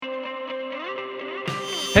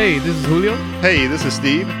Hey, this is Julio. Hey, this is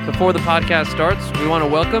Steve. Before the podcast starts, we want to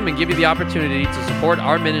welcome and give you the opportunity to support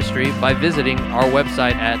our ministry by visiting our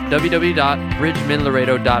website at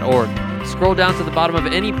www.bridgemanlaredo.org. Scroll down to the bottom of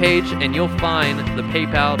any page and you'll find the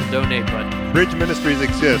PayPal donate button. Bridge Ministries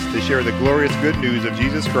exists to share the glorious good news of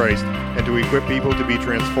Jesus Christ and to equip people to be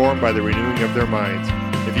transformed by the renewing of their minds.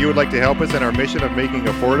 If you would like to help us in our mission of making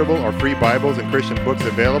affordable or free Bibles and Christian books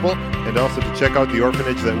available, and also to check out the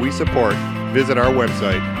orphanage that we support, visit our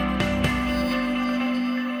website.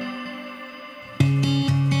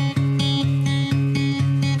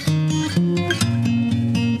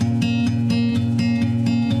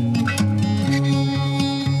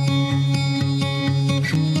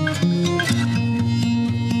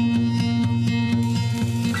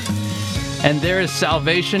 And there is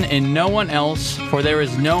salvation in no one else, for there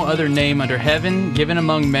is no other name under heaven given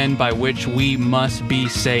among men by which we must be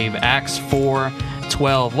saved. Acts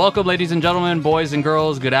 4:12. Welcome, ladies and gentlemen, boys and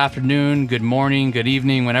girls. Good afternoon, good morning, good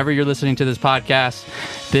evening, whenever you're listening to this podcast.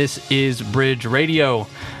 This is Bridge Radio.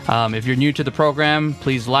 If you're new to the program,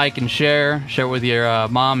 please like and share. Share it with your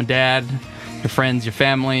mom and dad, your friends, your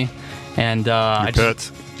family, and Your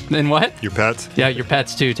pets. And what? Your pets. Yeah, your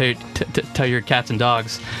pets too. Tell your cats and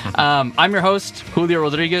dogs. I'm your host, Julio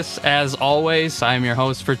Rodriguez. As always, I'm your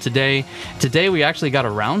host for today. Today we actually got a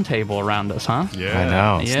round table around us, huh? Yeah. I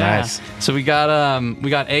know, it's nice. So we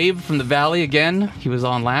got Abe from the Valley again. He was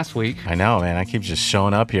on last week. I know, man. I keep just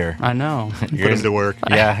showing up here. I know. Put him to work.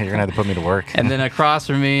 Yeah, you're gonna have to put me to work. And then across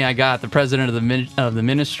from me, I got the president of the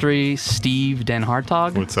ministry, Steve Den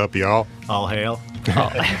Hartog. What's up, y'all? All hail.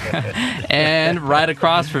 And right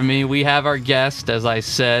across from me, we have our guest, as I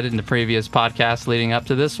said in the previous podcast leading up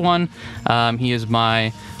to this one. He is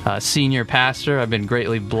my senior pastor. I've been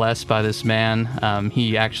greatly blessed by this man.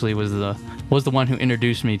 He actually was the one who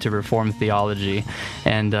introduced me to Reformed theology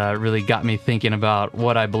and really got me thinking about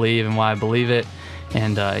what I believe and why I believe it.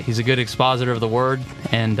 And he's a good expositor of the word,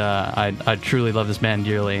 and I truly love this man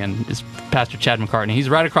dearly. And it's Pastor Chad McCartney. He's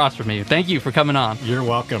right across from me. Thank you for coming on. You're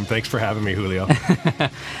welcome. Thanks for having me, Julio.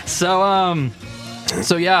 So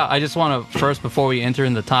yeah, I just want to first, before we enter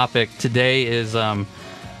in the topic, today is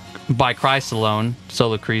By Christ Alone,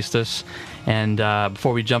 Sola Christus. And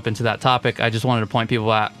before we jump into that topic, I just wanted to point people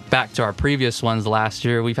back to our previous ones last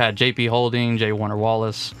year. We've had J.P. Holding, J. Warner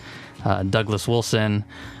Wallace, Douglas Wilson,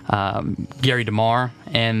 Gary DeMar,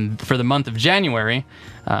 and for the month of January,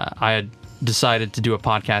 I had decided to do a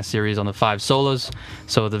podcast series on the 5 solas.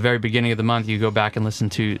 So at the very beginning of the month, you go back and listen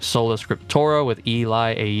to Sola Scriptura with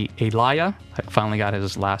Elia. I finally got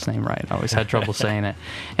his last name right. I always had trouble saying it.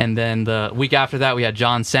 And then the week after that, we had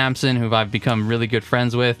John Sampson, who I've become really good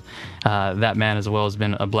friends with. That man as well has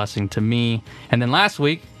been a blessing to me. And then last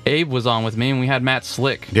week, Abe was on with me, and we had Matt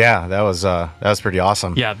Slick. Yeah, that was pretty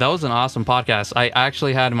awesome. Yeah, that was an awesome podcast. I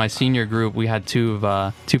actually had in my senior group, we had two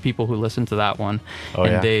people who listened to that one,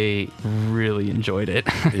 and they really enjoyed it.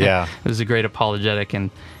 Yeah, it was a great apologetic and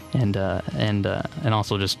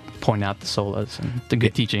also just point out the solas and the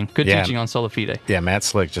good teaching. Good teaching on sola fide. Yeah, Matt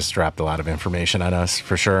Slick just dropped a lot of information on us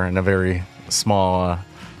for sure in a very small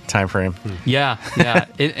time frame. Yeah.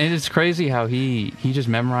 It's crazy how he just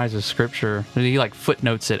memorizes scripture. He like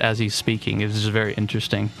footnotes it as he's speaking. It was just very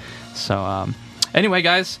interesting. So anyway,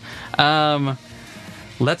 guys,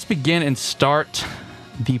 let's begin and start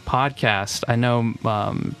the podcast. I know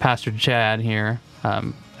Pastor Chad here, I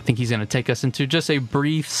think he's going to take us into just a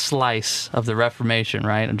brief slice of the Reformation,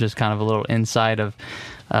 right? And just kind of a little insight of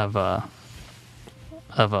I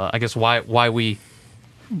guess why we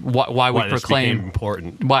proclaim became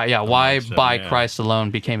important. Why by Christ alone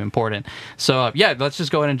became important. So let's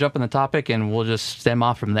just go ahead and jump in the topic, and we'll just stem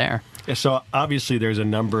off from there. Yeah, so obviously there's a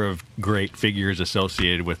number of great figures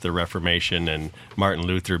associated with the Reformation, and Martin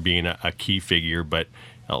Luther being a key figure, but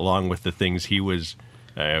along with the things he was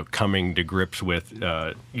coming to grips with,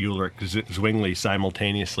 Ulrich Zwingli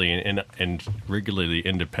simultaneously and regularly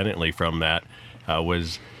independently from that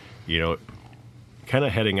was, kind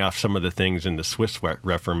of heading off some of the things in the Swiss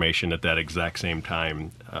Reformation at that exact same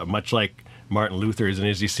time. Much like Martin Luther's, and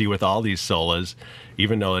as you see with all these solas,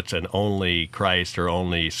 even though it's an only Christ or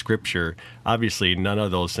only Scripture, obviously none of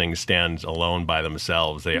those things stands alone by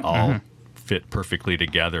themselves. They all fit perfectly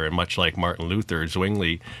together. And much like Martin Luther,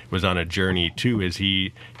 Zwingli was on a journey too, as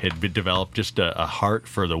he had developed just a heart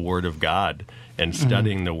for the Word of God and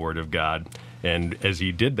studying the Word of God. And as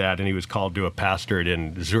he did that, and he was called to a pastorate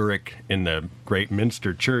in Zurich in the Great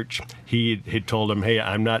Minster Church, he told him, "Hey,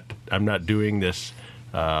 I'm not doing this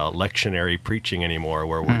lectionary preaching anymore,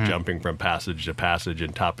 where we're jumping from passage to passage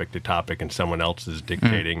and topic to topic, and someone else is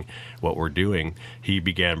dictating what we're doing. He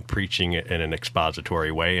began preaching it in an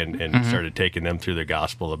expository way and started taking them through the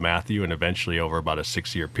Gospel of Matthew, and eventually, over about a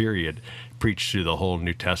 6-year period, preached through the whole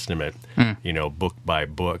New Testament, book by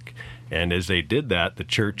book. And as they did that, the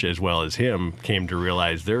church, as well as him, came to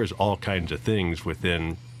realize there is all kinds of things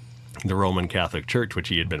within the Roman Catholic Church, which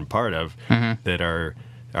he had been part of, that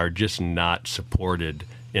are just not supported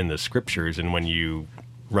in the Scriptures. And when you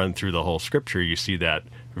run through the whole Scripture, you see that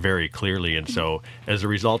very clearly. And so as a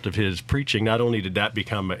result of his preaching, not only did that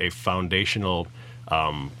become a foundational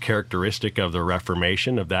characteristic of the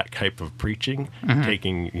Reformation, of that type of preaching,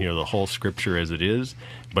 taking the whole Scripture as it is,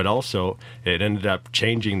 but also it ended up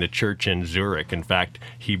changing the church in Zurich. In fact,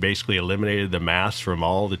 he basically eliminated the Mass from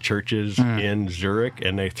all the churches in Zurich,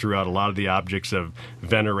 and they threw out a lot of the objects of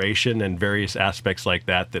veneration and various aspects like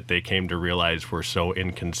that they came to realize were so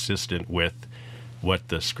inconsistent with what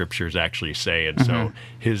the Scriptures actually say. And so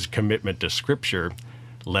his commitment to Scripture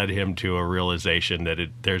led him to a realization that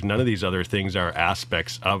there's none of these other things are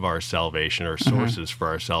aspects of our salvation or sources for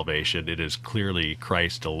our salvation. It is clearly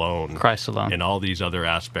Christ alone. Christ alone. And all these other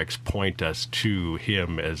aspects point us to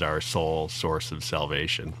him as our sole source of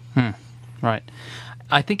salvation. Right.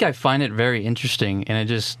 I think I find it very interesting, and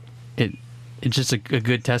it's just a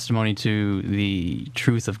good testimony to the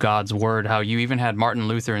truth of God's Word, how you even had Martin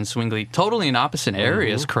Luther and Zwingli totally in opposite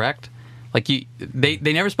areas, correct? Like they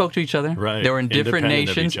never spoke to each other. Right. They were in different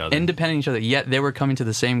nations, independent of each other, yet they were coming to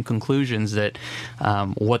the same conclusions that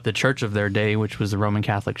what the church of their day, which was the Roman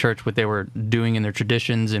Catholic Church, what they were doing in their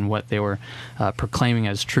traditions and what they were proclaiming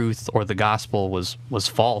as truth or the gospel was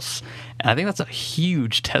false. And I think that's a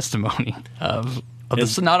huge testimony of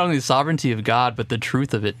not only the sovereignty of God, but the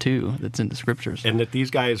truth of it too, that's in the Scriptures. And that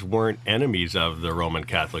these guys weren't enemies of the Roman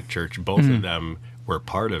Catholic Church. Both of them were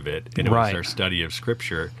part of it, and it was their study of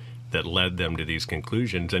Scripture that led them to these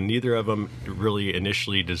conclusions. And neither of them really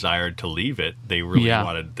initially desired to leave it. They really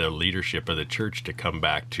wanted the leadership of the church to come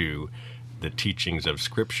back to the teachings of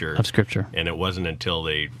Scripture. And it wasn't until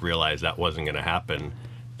they realized that wasn't going to happen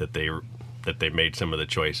that they made some of the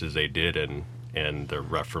choices they did, and the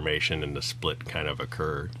Reformation and the split kind of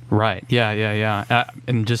occurred. Right. Yeah.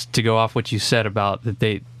 And just to go off what you said about that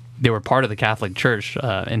they were part of the Catholic Church,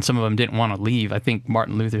 and some of them didn't want to leave. I think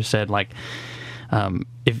Martin Luther said,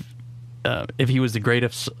 if he was the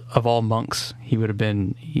greatest of all monks, he would have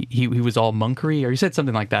been, he was all monkery, or he said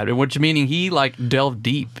something like that, which meaning he delved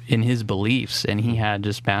deep in his beliefs, and he had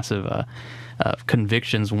just massive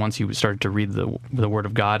convictions once he started to read the Word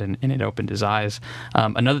of God, and it opened his eyes.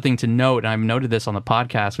 Another thing to note, and I've noted this on the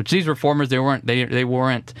podcast, which these reformers, they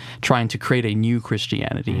weren't trying to create a new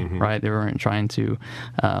Christianity, right? They weren't trying to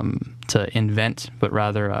invent, but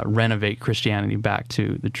rather renovate Christianity back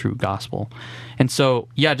to the true gospel. And so,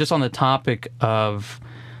 just on the topic of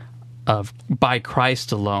by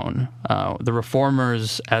Christ alone, the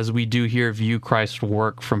reformers, as we do here, view Christ's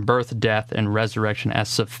work from birth, death, and resurrection as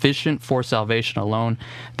sufficient for salvation alone.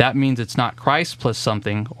 That means it's not Christ plus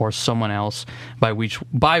something or someone else by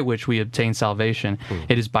which we obtain salvation.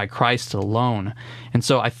 It is by Christ alone. And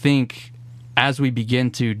so I think as we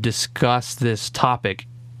begin to discuss this topic,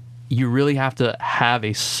 you really have to have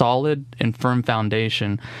a solid and firm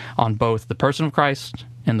foundation on both the person of Christ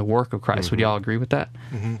and the work of Christ. Would you all agree with that?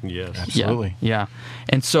 Yes. Absolutely. Yeah.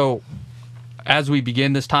 And so as we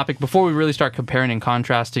begin this topic, before we really start comparing and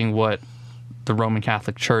contrasting what the Roman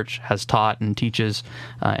Catholic Church has taught and teaches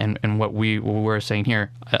and what we're saying here,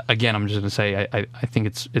 again, I'm just going to say I think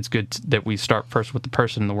it's good that we start first with the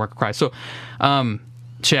person and the work of Christ. So,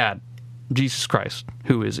 Chad, Jesus Christ,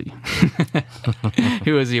 who is he?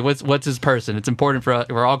 Who is he? What's his person? It's important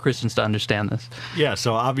for all Christians to understand this. Yeah,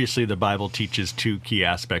 so obviously the Bible teaches two key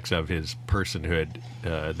aspects of his personhood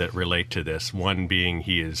that relate to this. One being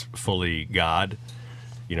he is fully God.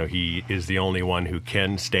 He is the only one who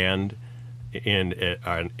can stand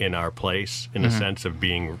in our place in a sense of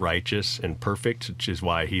being righteous and perfect, which is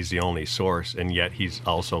why he's the only source, and yet he's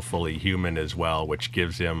also fully human as well, which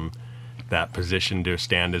gives him that position to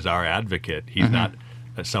stand as our advocate. He's not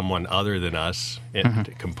someone other than us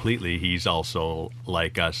completely. He's also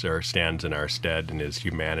like us, or stands in our stead in his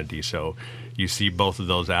humanity. So you see both of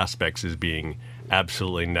those aspects as being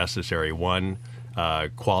absolutely necessary. One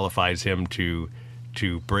qualifies him to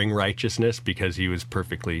bring righteousness because he was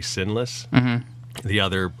perfectly sinless. The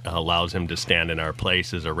other allows him to stand in our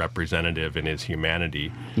place as a representative in his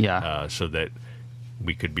humanity, so that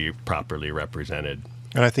we could be properly represented.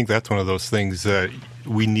 And I think that's one of those things that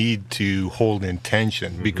we need to hold in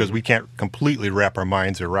tension because we can't completely wrap our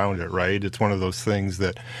minds around it, right? It's one of those things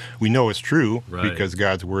that we know is true because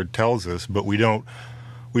God's word tells us, but we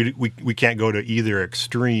can't go to either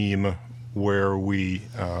extreme where we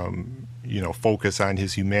focus on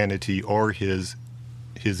his humanity or his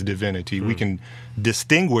divinity. We can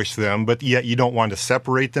distinguish them, but yet you don't want to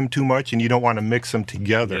separate them too much, and you don't want to mix them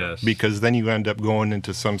together because then you end up going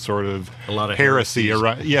into some sort of a lot of heresy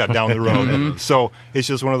around, down the road. So it's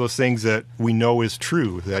just one of those things that we know is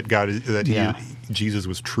true, that Jesus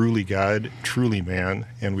was truly God, truly man,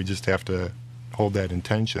 and we just have to hold that in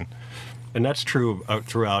tension. And that's true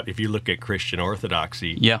throughout. If you look at Christian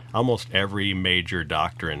orthodoxy, almost every major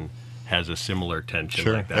doctrine has a similar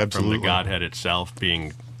tension like that. Absolutely. From the Godhead itself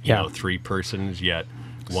being, three persons yet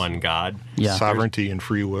one God. Sovereignty and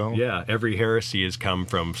free will. Yeah, every heresy has come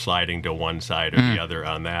from sliding to one side or the other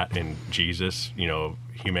on that. And Jesus,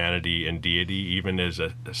 humanity and deity, even as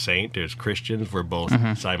a saint, as Christians, we're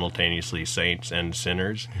both simultaneously saints and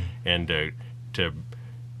sinners. And to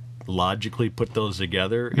logically put those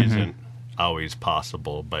together isn't always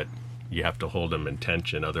possible, but you have to hold them in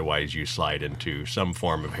tension, otherwise you slide into some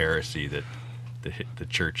form of heresy that the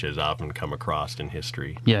church has often come across in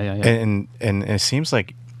history. And it seems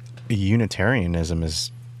like Unitarianism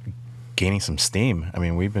is gaining some steam. I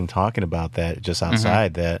mean, we've been talking about that just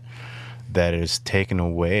outside, that is taken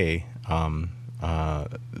away the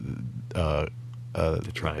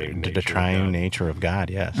triune nature of God.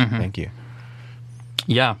 Yes, thank you.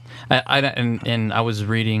 Yeah, I was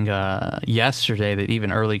reading yesterday that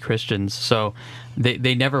even early Christians, so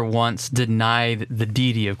they never once denied the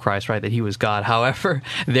deity of Christ, right? That he was God. However,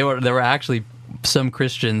 there were actually some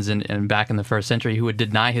Christians and back in the first century who would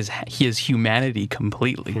deny his humanity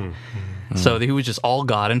completely. So he was just all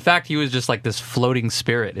God. In fact, he was just like this floating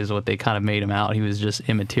spirit, is what they kind of made him out. He was just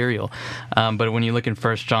immaterial. But when you look in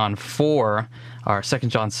 1 John 4 or 2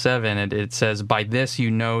 John 7, it says, "By this you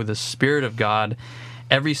know the Spirit of God.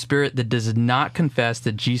 Every spirit that does not confess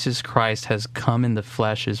that Jesus Christ has come in the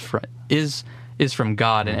flesh is from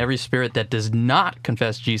God, and every spirit that does not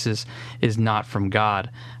confess Jesus is not from God.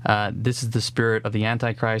 This is the spirit of the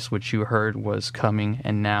Antichrist, which you heard was coming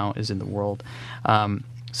and now is in the world."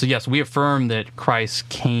 So yes, we affirm that Christ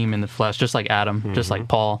came in the flesh, just like Adam, just like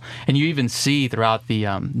Paul. And you even see throughout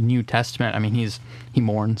the New Testament, I mean, he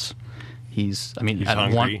mourns. He's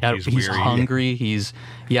hungry. He's hungry. He's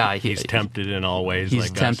tempted in all ways. He's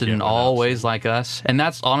tempted in all ways like us, and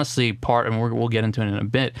that's honestly part. And we'll get into it in a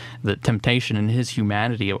bit. The temptation in his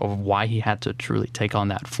humanity of why he had to truly take on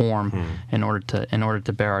that form in order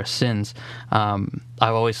to bear our sins. I've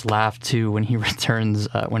always laughed too when he returns,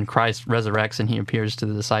 when Christ resurrects and he appears to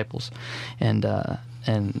the disciples, and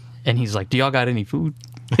he's like, "Do y'all got any food?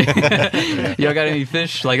 Y'all got any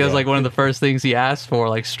fish?" Like that's like one of the first things he asks for,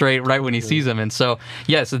 like straight right when he sees him. And so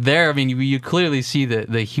there, I mean, you clearly see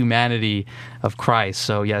the humanity of Christ.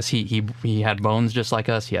 So yes, he had bones just like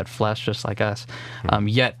us, he had flesh just like us.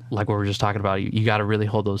 Yet, like what we were just talking about, you got to really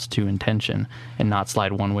hold those two in tension and not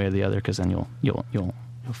slide one way or the other, because then you'll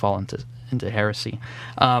fall into heresy.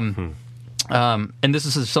 And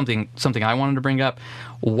this is something I wanted to bring up.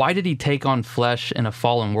 Why did he take on flesh in a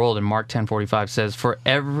fallen world? And Mark 10:45 says, "For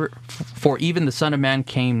even the Son of Man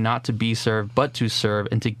came not to be served, but to serve,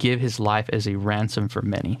 and to give his life as a ransom for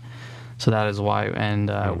many." So that is why.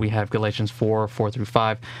 And we have Galatians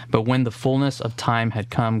 4:4-5. "But when the fullness of time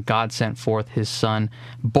had come, God sent forth his Son,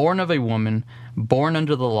 born of a woman, born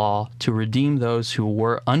under the law, to redeem those who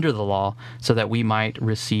were under the law, so that we might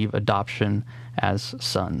receive adoption as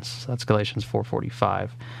sons." That's Galatians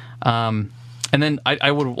 4:45. And then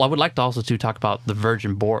I would like to also talk about the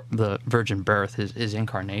virgin birth, his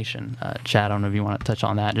incarnation. Chad, I don't know if you want to touch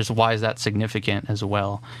on that. Just why is that significant as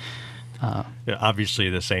well? Obviously,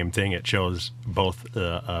 the same thing. It shows both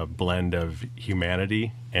a blend of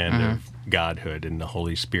humanity and of godhood, and the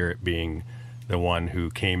Holy Spirit being the one who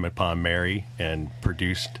came upon Mary and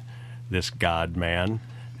produced this God-man.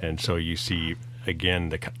 And so you see,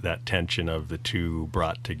 again, that tension of the two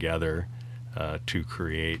brought together to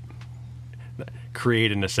create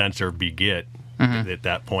in a sense, or beget. At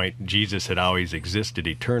that point, Jesus had always existed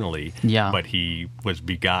eternally, but he was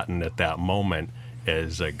begotten at that moment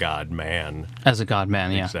as a God-man. As a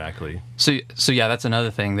God-man, yeah. Exactly. So yeah, that's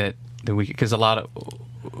another thing that we, because a lot of...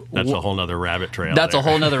 That's a whole nother rabbit trail. That's a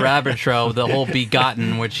whole nother rabbit trail, the whole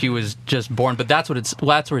begotten, which he was just born. But that's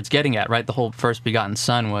where it's getting at, right? The whole first begotten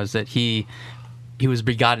son was that he was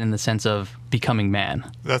begotten in the sense of becoming man.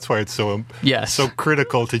 That's why it's so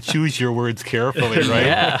critical to choose your words carefully, right?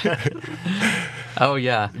 Yeah. Oh,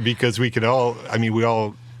 yeah. Because we all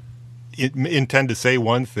intend to say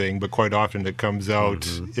one thing, but quite often it comes out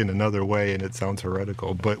in another way, and it sounds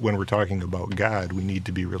heretical. But when we're talking about God, we need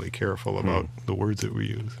to be really careful about the words that we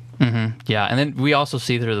use. Yeah, and then we also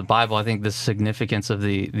see through the Bible, I think, the significance of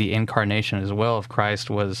the incarnation as well of Christ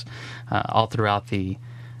was all throughout the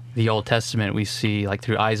Old Testament. We see, like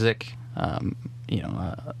through Isaac,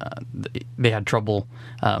 they had trouble.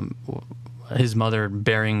 His mother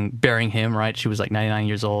bearing him, right? She was like 99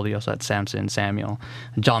 years old. He also had Samson, Samuel,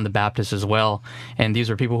 John the Baptist as well. And these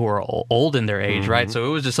were people who were old in their age, right? So it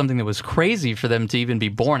was just something that was crazy for them to even be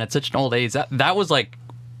born at such an old age. That was like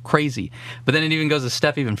crazy. But then it even goes a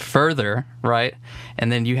step even further, right?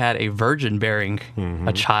 And then you had a virgin bearing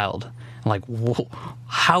a child. Like,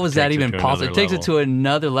 how is that even possible? It takes it to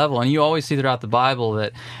another level. And you always see throughout the Bible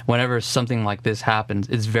that whenever something like this happens,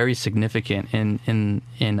 it's very significant in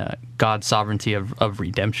God's sovereignty of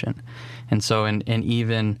redemption. And so, in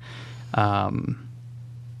Isaiah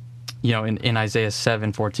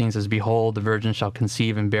 7:14 says, "Behold, the virgin shall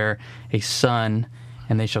conceive and bear a son,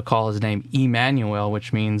 and they shall call his name Emmanuel,"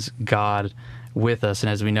 which means God with us. And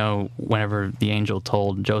as we know, whenever the angel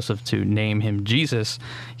told Joseph to name him Jesus,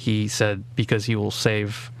 he said, because he will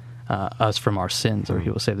save us from our sins, or he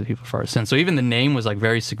will save the people from our sins. So even the name was like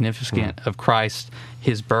very significant of Christ,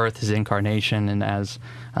 his birth, his incarnation, and as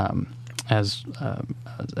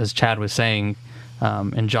Chad was saying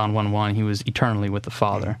in John 1:1, he was eternally with the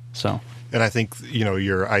Father. So, and I think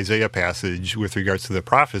your Isaiah passage with regards to the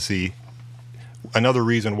prophecy. Another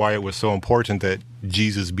reason why it was so important that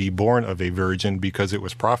Jesus be born of a virgin, because it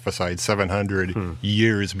was prophesied 700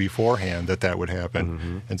 years beforehand that would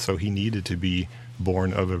happen. And so he needed to be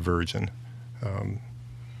born of a virgin.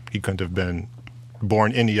 He couldn't have been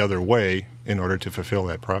born any other way in order to fulfill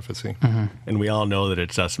that prophecy. And we all know that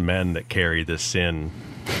it's us men that carry this sin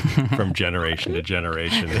from generation to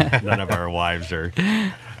generation. None of our wives are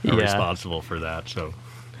responsible for that, so...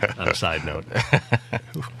 On a side note,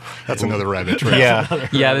 that's another rabbit trail.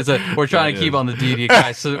 Yeah. We're trying to keep on the deity of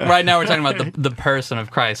Christ. So right now we're talking about the person of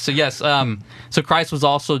Christ. So yes, so Christ was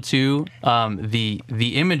also too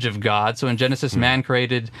the image of God. So in Genesis, man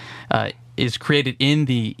is created in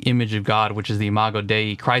the image of God, which is the Imago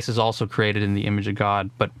Dei. Christ is also created in the image of God,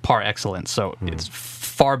 but par excellence. So it's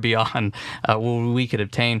far beyond what we could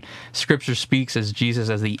obtain. Scripture speaks as Jesus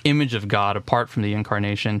as the image of God apart from the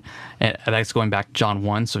incarnation. And that's going back to John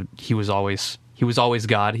 1. So he was always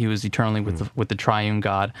God. He was eternally with the triune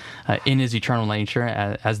God in his eternal nature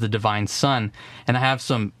as the divine Son. And I have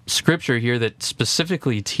some scripture here that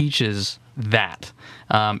specifically teaches that.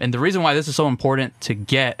 And the reason why this is so important to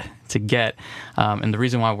get, and the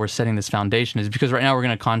reason why we're setting this foundation is because right now we're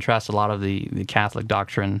going to contrast a lot of the Catholic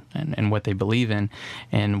doctrine and what they believe in,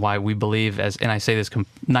 and why we believe, and I say this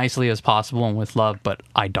nicely as possible and with love, but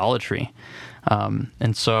idolatry.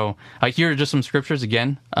 And so here are just some scriptures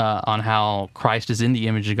again on how Christ is in the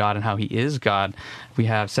image of God and how he is God. We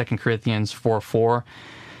have 2 Corinthians 4:4.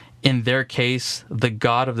 In their case, the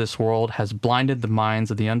God of this world has blinded the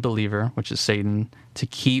minds of the unbeliever, which is Satan, to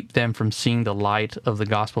keep them from seeing the light of the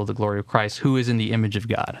gospel of the glory of Christ, who is in the image of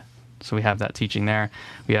God. So we have that teaching there.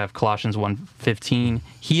 We have Colossians 1:15.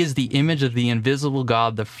 He is the image of the invisible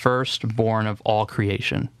God, the firstborn of all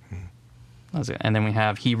creation. And then we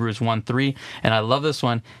have Hebrews 1:3, and I love this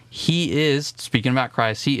one. He is, speaking about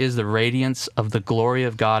Christ, he is the radiance of the glory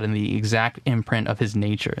of God and the exact imprint of his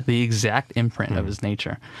nature. The exact imprint of his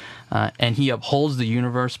nature. And he upholds the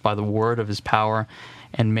universe by the word of his power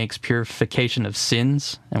and makes purification of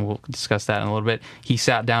sins, and we'll discuss that in a little bit. He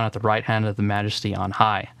sat down at the right hand of the majesty on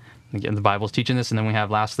high. Again, the Bible's teaching this. And then we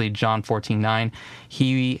have, lastly, John 14:9.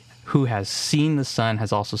 He who has seen the Son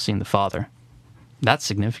has also seen the Father. That's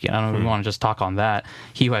significant. I don't know if we want to just talk on that.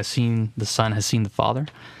 He who has seen the Son has seen the Father.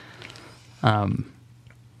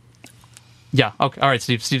 Yeah. Okay. All right,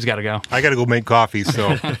 Steve. Steve's got to go. I got to go make coffee,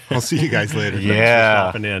 so I'll see you guys later.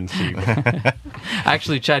 Yeah. Thanks for stopping in, Steve.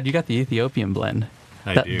 Actually, Chad, you got the Ethiopian blend.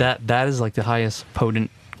 I do. That is like the highest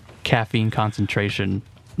potent caffeine concentration.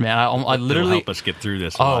 Man, I It'll literally help us get through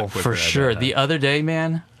this. A lot quicker, for I sure. bet. The other day,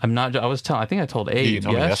 man, I think I told Abe You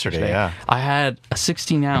told me yesterday, yeah. I had a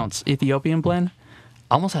 16-ounce Ethiopian blend.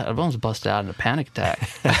 I almost busted out in a panic attack.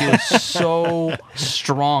 It was so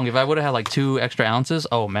strong. If I would have had like 2 extra ounces,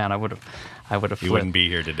 oh man, I would have flipped. You wouldn't be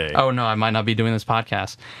here today. Oh no, I might not be doing this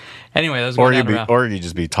podcast. Anyway, that was Or going down you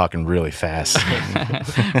just be talking really fast.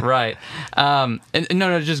 right. And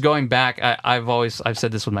no, just going back, I've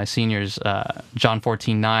said this with my seniors, John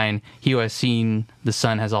 14:9, he who has seen the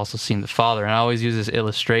Son has also seen the Father. And I always use this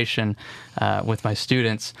illustration with my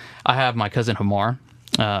students. I have my cousin Hamar.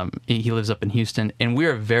 He lives up in Houston, and we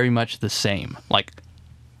are very much the same. Like,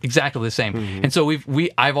 exactly the same. And so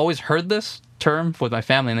I've always heard this term with my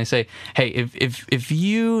family, and they say, hey, if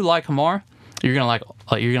you like Hamar, you're gonna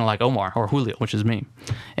like Omar or Julio, which is me.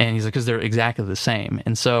 And he's like, because they're exactly the same.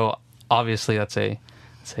 And so obviously that's a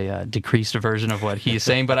decreased version of what he's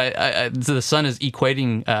saying, but the Son is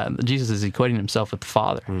equating, Jesus is equating himself with the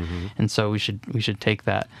Father, and so we should take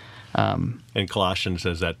that. And Colossians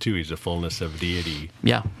says that too. He's a fullness of deity.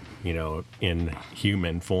 Yeah, in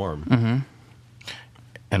human form.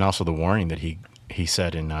 And also the warning that he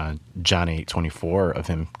said in John 8:24 of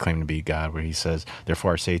him claiming to be God, where he says,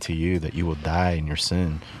 "Therefore I say to you that you will die in your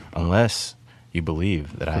sin unless you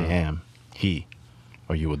believe that I am He,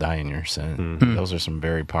 or you will die in your sin." Those are some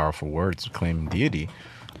very powerful words claiming deity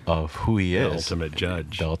of who He is, The ultimate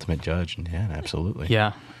judge. The ultimate judge. Yeah, absolutely.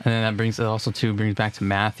 yeah. And then that brings back to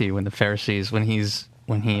Matthew, when the Pharisees, when he's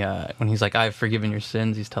like, "I've forgiven your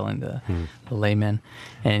sins," he's telling the laymen,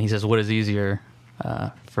 and he says, "What is easier?"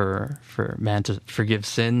 For man to forgive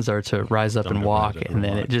sins or to rise up and walk, and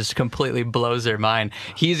then it just completely blows their mind.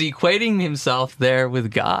 He's equating himself there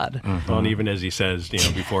with God. Well, and even as he says,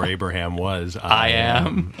 before Abraham was, I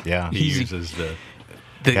am. Yeah. He uses the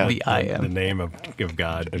I am. the name of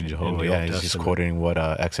God. in the Jehovah, Old yeah, he's just Testament. quoting what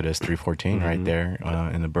Exodus 3:14 right there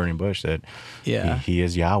in the burning bush, that Yeah. he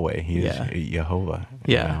is Yahweh, he Yeah. is Jehovah.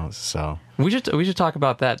 Yeah. So We should talk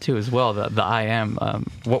about that too as well. The I am.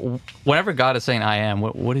 Whenever God is saying I am,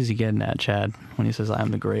 what is he getting at, Chad? When he says I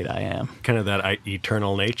am the great I am? Kind of that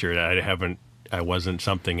eternal nature. I wasn't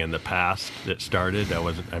something in the past that started.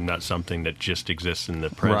 I'm not something that just exists in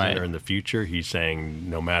the present Right. or in the future. He's saying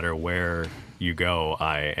no matter where you go,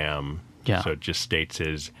 I am. Yeah. So it just states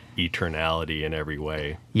his eternality in every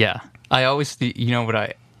way. Yeah, I always,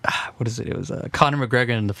 what is it? It was Conor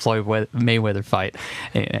McGregor and the Floyd Mayweather fight.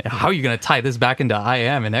 How are you going to tie this back into I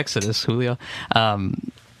am in Exodus, Julio?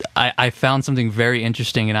 I found something very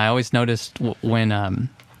interesting, and I always noticed when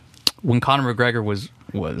Conor McGregor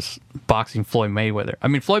was boxing Floyd Mayweather. I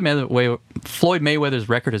mean, Floyd Mayweather's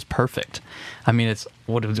record is perfect. I mean, it's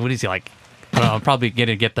what is he like? I don't know, I'm probably going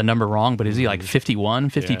to get the number wrong, but is he like 51,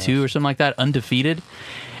 52 or something like that, undefeated?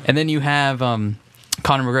 And then you have Conor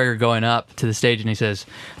McGregor going up to the stage and he says,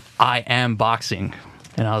 "I am boxing."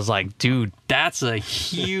 And I was like, dude, that's a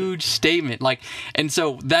huge statement. Like, and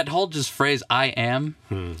so that whole just phrase "I am"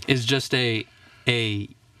 is just a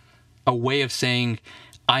way of saying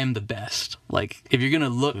I am the best. Like, if you're going to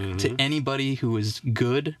look to anybody who is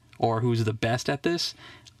good or who's the best at this,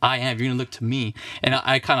 I am. You're going to look to me. And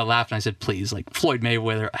I kind of laughed and I said, please, like, Floyd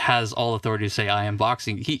Mayweather has all authority to say I am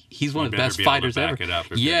boxing. He's one of the best fighters ever.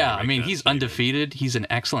 Yeah, I mean, he's undefeated. He's an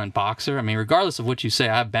excellent boxer. I mean, regardless of what you say,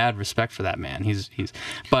 I have bad respect for that man.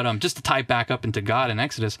 But just to tie back up into God in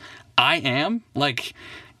Exodus, I am, like,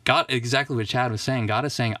 God, exactly what Chad was saying. God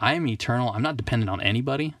is saying, I am eternal. I'm not dependent on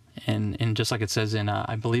anybody. And just like it says in,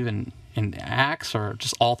 I believe in Acts, or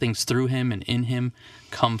just all things through him and in him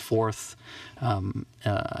come forth.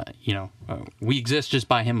 We exist just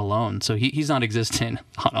by him alone. So he's not existent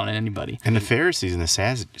on anybody. And the Pharisees and the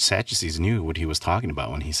Sadducees knew what he was talking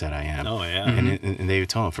about when he said "I am." Oh, yeah. And they would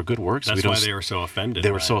tell him, for good works, That's we don't. why they were so offended.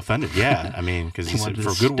 They were so offended. Yeah, I mean, because he said, wanted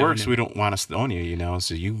for to good stone works, him. we don't want to stone you.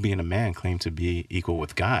 So you being a man claim to be equal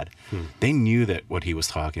with God. They knew that what he was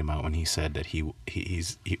talking about when he said that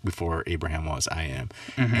he's before Abraham was, I am,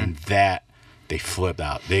 and that. They flipped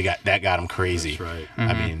out. That got them crazy. That's right.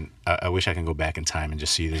 I mean, I wish I can go back in time and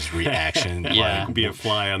just see this reaction. Yeah. Be a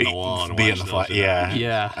fly on the wall and Be watch on the fly. those. Yeah,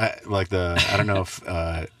 Yeah. I don't know if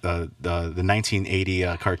the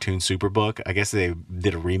 1980 cartoon Superbook. I guess they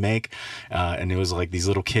did a remake, and it was like these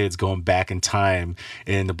little kids going back in time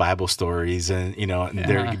in the Bible stories, and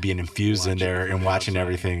they're being infused in there and watching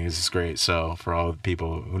everything. Is just great. So for all the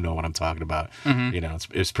people who know what I'm talking about,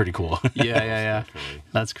 it's pretty cool. Yeah.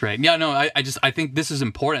 That's great. Yeah, no, I think this is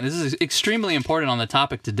important. This is extremely important on the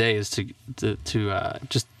topic today, is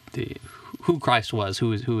who Christ was,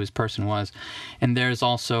 who his person was. And there's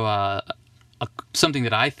also something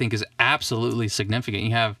that I think is absolutely significant.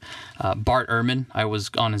 You have Bart Ehrman. I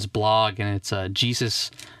was on his blog, and it's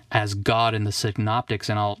Jesus as God in the Synoptics,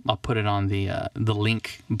 and I'll put it on the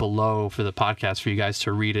link below for the podcast for you guys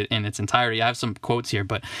to read it in its entirety. I have some quotes here,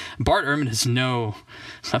 but Bart Ehrman is no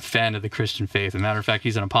fan of the Christian faith. As a matter of fact,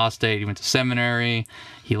 he's an apostate. He went to seminary.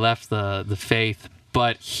 He left the faith.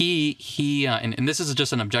 But he and this is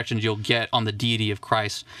just an objection you'll get on the deity of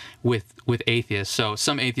Christ with atheists. So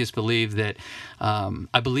some atheists believe that,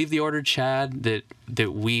 I believe the order, Chad,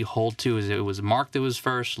 that we hold to is it was Mark that was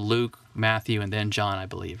first, Luke, Matthew, and then John, I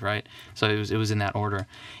believe, right? So it was in that order.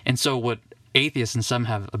 And so what atheists and some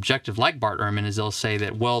have objective, like Bart Ehrman, is they'll say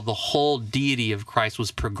that, well, the whole deity of Christ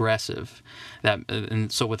was progressive.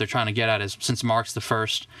 And so what they're trying to get at is, since Mark's the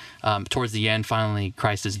first, towards the end, finally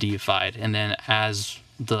Christ is deified. And then as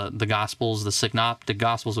the Gospels, the synoptic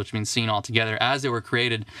Gospels, which means seen all together, as they were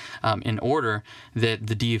created in order, that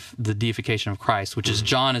the deification of Christ, which is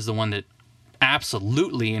John is the one that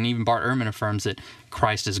absolutely, and even Bart Ehrman affirms that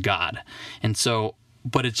Christ is God. And so,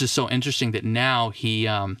 but it's just so interesting that now he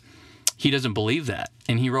doesn't believe that,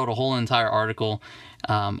 and he wrote a whole entire article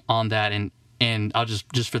on that. And I'll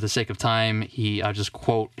just for the sake of time, I'll just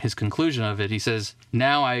quote his conclusion of it. He says,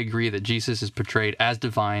 "Now I agree that Jesus is portrayed as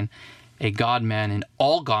divine, a God-man in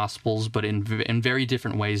all Gospels, but in very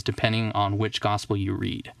different ways depending on which Gospel you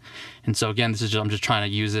read." And so again, I'm just trying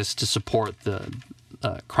to use this to support the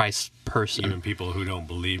Christ's person. Even people who don't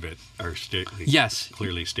believe it are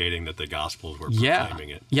clearly stating that the Gospels were proclaiming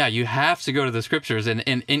it. Yeah, you have to go to the Scriptures,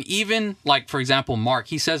 and even, like, for example, Mark,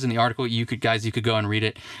 he says in the article, you could go and read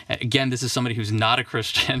it. Again, this is somebody who's not a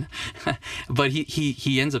Christian, but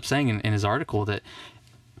he ends up saying in his article that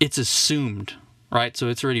it's assumed, right? So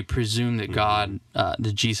it's already presumed that God,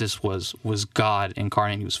 that Jesus was God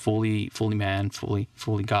incarnate. He was fully man,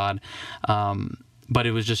 fully God. But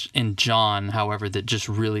it was just in John, however, that just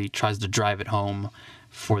really tries to drive it home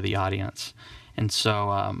for the audience. And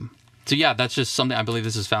so yeah, that's just something. I believe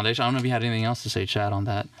this is foundation. I don't know if you had anything else to say, Chad, on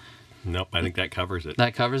that. Nope, I think that covers it.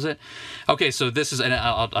 That covers it? Okay, so this is, and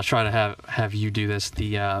I'll try to have you do this.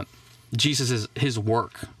 Jesus is his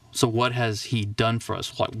work. So what has he done for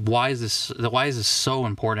us? Why is this so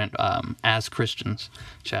important as Christians,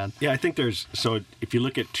 Chad? Yeah, I think so if you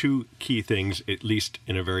look at two key things, at least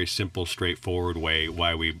in a very simple, straightforward way,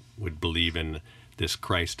 why we would believe in this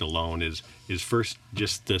Christ alone is first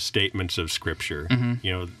just the statements of Scripture.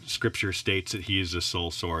 Mm-hmm. Scripture states that he is the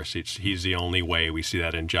sole source. He's the only way. We see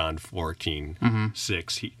that in John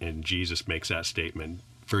 14:6, and Jesus makes that statement.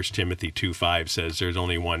 1 Timothy 2:5 says there's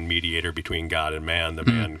only one mediator between God and man, the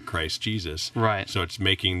man Christ Jesus. Right. So it's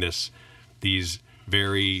making these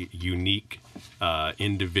very unique,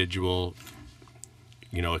 individual,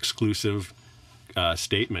 exclusive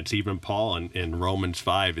statements. Even Paul in Romans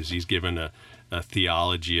 5, as he's given a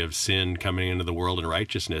theology of sin coming into the world and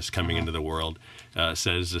righteousness coming into the world,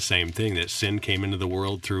 says the same thing, that sin came into the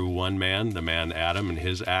world through one man, the man Adam and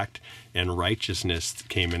his act, and righteousness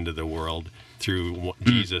came into the world through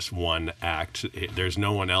Jesus' one act. There's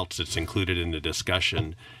no one else that's included in the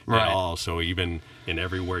discussion at all. So even in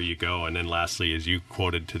everywhere you go, and then lastly, as you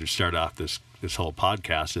quoted to start off this whole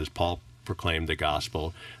podcast, as Paul proclaimed the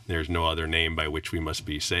gospel, there's no other name by which we must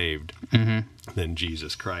be saved than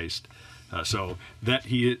Jesus Christ. So that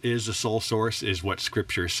he is the sole source is what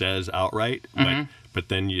Scripture says outright. But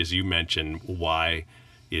then, as you mentioned, why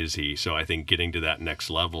is he? So I think getting to that next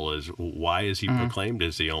level is, why is he proclaimed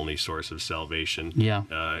as the only source of salvation? Yeah.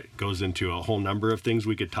 It goes into a whole number of things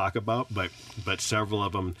we could talk about, but several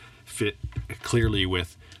of them fit clearly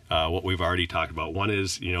with what we've already talked about. One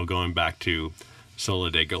is, going back to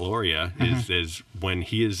Sola Dei Gloria, is when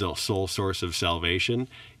he is the sole source of salvation,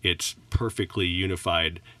 it's perfectly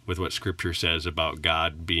unified with what Scripture says about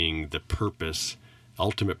God being the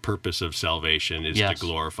ultimate purpose of salvation is to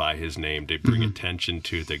glorify his name, to bring attention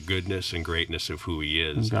to the goodness and greatness of who he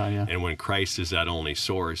is. God, yeah. And when Christ is that only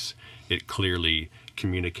source, it clearly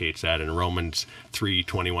communicates that. And Romans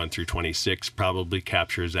 3:21 through 26 probably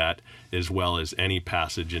captures that as well as any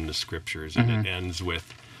passage in the Scriptures. And it ends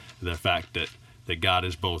with the fact that God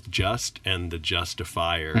is both just and the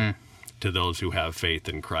justifier to those who have faith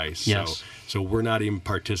in Christ. Yes. So we're not even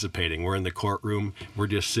participating. We're in the courtroom. We're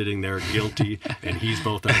just sitting there guilty, and he's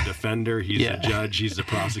both our defender, he's the judge, he's the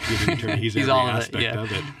prosecuting attorney, he's every aspect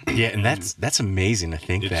of it. Yeah, and that's amazing to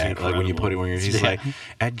think that. Incredible. Like when you put it, he's like,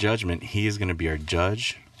 at judgment, he is going to be our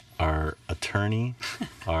judge, our attorney,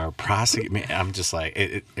 our prosecutor. I'm just like,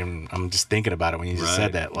 and I'm just thinking about it when you just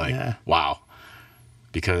said that, like, wow,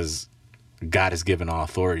 because God has given all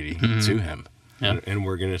authority to him. Yeah. And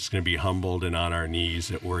we're just going to be humbled and on our knees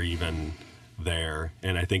that we're even there.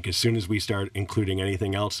 And I think as soon as we start including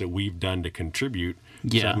anything else that we've done to contribute,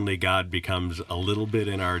 suddenly God becomes a little bit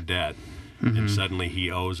in our debt. And suddenly he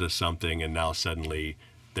owes us something, and now suddenly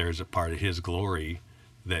there's a part of his glory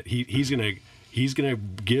that he's going to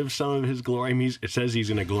give some of his glory. I mean, it says he's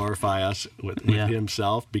going to glorify us with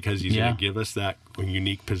himself, because he's going to give us that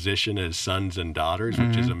unique position as sons and daughters,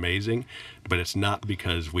 which is amazing. But it's not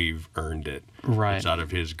because we've earned it. Right. It's out of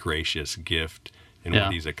his gracious gift and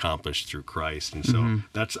what he's accomplished through Christ. And so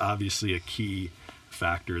that's obviously a key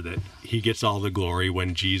factor, that he gets all the glory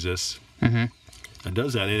when Jesus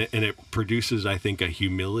does that. And it produces, I think, a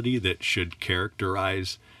humility that should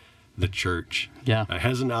characterize the church. Yeah.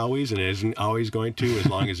 Hasn't always and isn't always going to as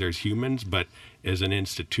long as there's humans, but as an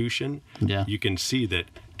institution, Yeah. you can see that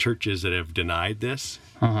churches that have denied this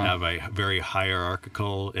have a very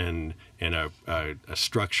hierarchical and a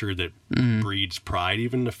structure that breeds pride.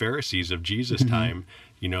 Even the Pharisees of Jesus' time,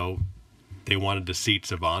 they wanted the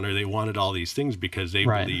seats of honor. They wanted all these things because they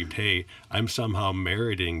Right. believed, hey, I'm somehow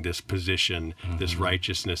meriting this position, this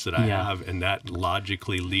righteousness that I Yeah. have. And that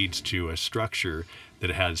logically leads to a structure that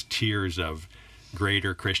has tiers of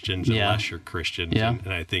greater Christians and Yeah. lesser Christians. Yeah.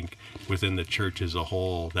 And I think within the church as a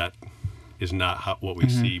whole, that is not what we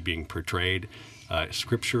see being portrayed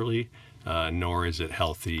scripturally, nor is it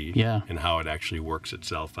healthy Yeah. in how it actually works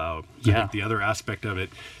itself out. Yeah. I think the other aspect of it,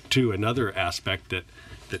 too, another aspect that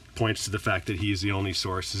points to the fact that he's the only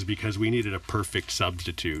source is because we needed a perfect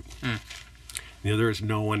substitute. There is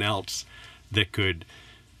no one else that could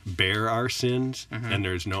bear our sins, and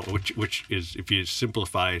there's no which is, if you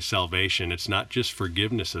simplify salvation, it's not just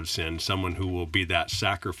forgiveness of sin, someone who will be that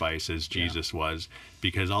sacrifice as Jesus was,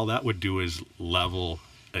 because all that would do is level,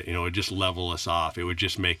 it would just level us off. It would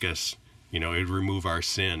just make us, it would remove our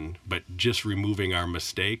sin, but just removing our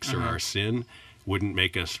mistakes or our sin wouldn't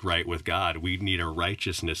make us right with God. We need a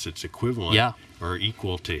righteousness that's equivalent or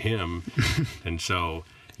equal to him. And so,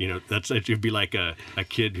 it'd be like a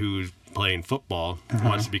kid who's playing football,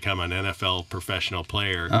 wants to become an NFL professional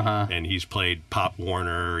player, and he's played Pop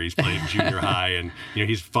Warner, or he's played junior high, and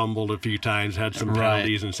he's fumbled a few times, had some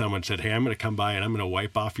penalties, and someone said, hey, I'm going to come by and I'm going to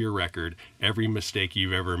wipe off your record, every mistake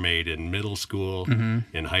you've ever made in middle school,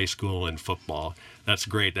 in high school, and football. That's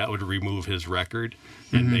great. That would remove his record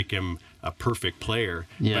and make him a perfect player.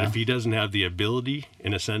 Yeah. But if he doesn't have the ability,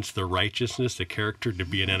 in a sense, the righteousness, the character to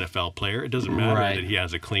be an NFL player, it doesn't matter that he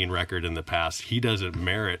has a clean record in the past. He doesn't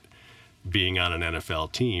merit being on an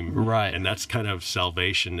NFL team. Right. And that's kind of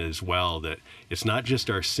salvation as well, that it's not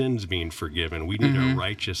just our sins being forgiven. We need a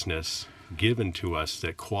righteousness given to us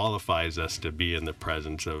that qualifies us to be in the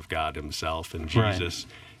presence of God himself. And Jesus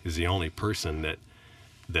is the only person that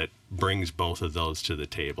brings both of those to the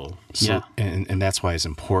table. So, and that's why it's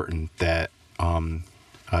important that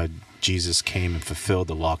Jesus came and fulfilled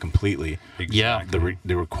the law completely. Exactly.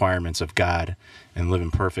 The requirements of God and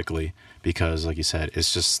living perfectly, because like you said,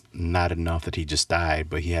 it's just not enough that he just died,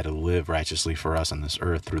 but he had to live righteously for us on this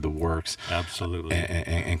earth through the works. Absolutely.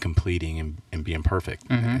 And completing and being perfect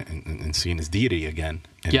and seeing his deity again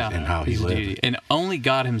and how he his lived. duty. And only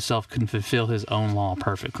God himself can fulfill his own law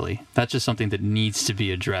perfectly. That's just something that needs to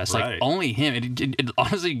be addressed. Like only him. It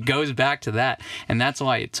honestly goes back to that. And that's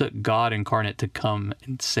why it took God incarnate to come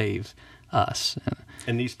and save us.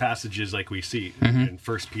 And these passages, like we see in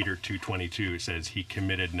 1 Peter 2:22, it says, he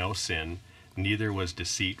committed no sin, neither was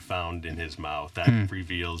deceit found in his mouth. That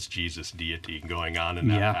reveals Jesus' deity. Going on in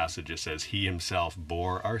that passage, it says, he himself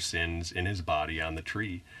bore our sins in his body on the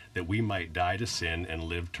tree, that we might die to sin and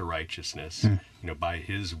live to righteousness. By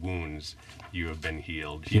his wounds you have been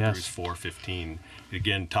healed. Hebrews 4:15,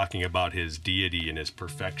 again talking about his deity and his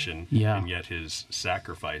perfection, and yet his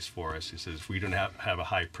sacrifice for us. He says, we don't have a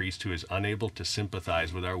high priest who is unable to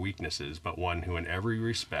sympathize with our weaknesses, but one who in every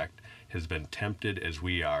respect has been tempted as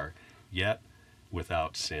we are, yet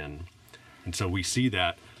without sin. And so we see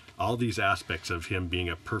that all these aspects of him being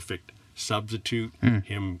a perfect substitute,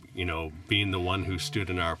 him being the one who stood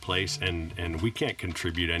in our place, and we can't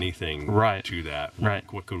contribute anything to that.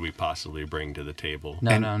 What could we possibly bring to the table?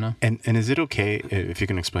 No. And is it okay if you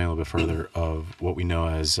can explain a little bit further of what we know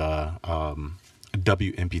as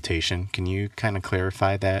W imputation? Can you kind of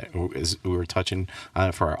clarify that, as we were touching on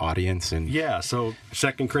it for our audience? And so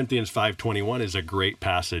 2 Corinthians 5:21 is a great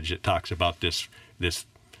passage that talks about this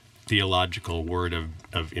theological word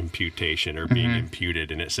of imputation, or being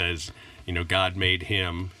imputed, and it says, God made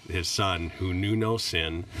him, his son, who knew no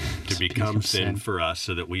sin, to become sin for us,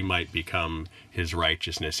 so that we might become his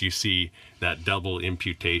righteousness. You see that double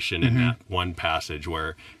imputation in that one passage,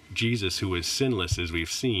 where Jesus, who is sinless, as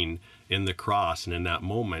we've seen in the cross, and in that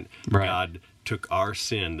moment, God took our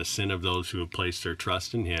sin, the sin of those who have placed their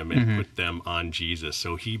trust in him, and put them on Jesus.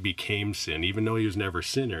 So he became sin, even though he was never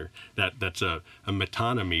sinner. That's a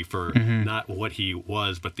metonymy for not what he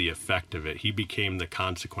was, but the effect of it. He became the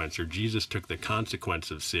consequence, or Jesus took the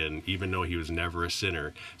consequence of sin, even though he was never a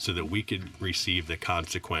sinner, so that we could receive the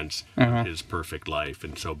consequence of his perfect life.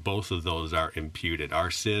 And so both of those are imputed.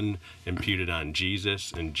 Our sin imputed on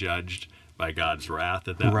Jesus and judged by God's wrath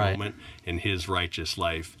at that moment, and his righteous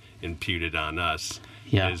life imputed on us.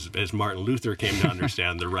 As Martin Luther came to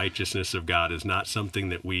understand, the righteousness of God is not something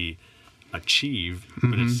that we achieve,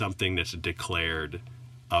 but it's something that's declared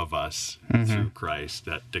of us through Christ,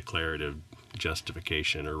 that declarative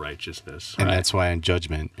justification or righteousness. And that's why in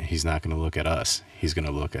judgment, he's not going to look at us. He's going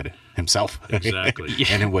to look at himself. Exactly.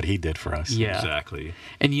 And in what he did for us. Yeah. Exactly.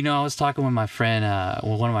 And I was talking with my friend,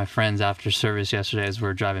 one of my friends after service yesterday as we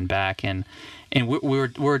were driving back, and we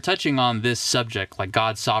were touching on this subject, like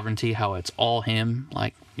God's sovereignty, how it's all Him.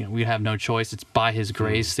 Like, we have no choice. It's by His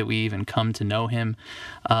grace that we even come to know Him,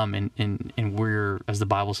 and we're, as the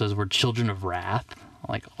Bible says, we're children of wrath.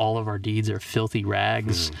 Like, all of our deeds are filthy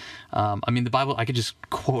rags. The Bible, I could just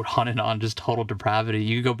quote on and on, just total depravity.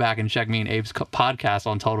 You could go back and check me and Abe's podcast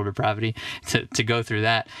on total depravity to go through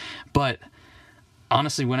that. But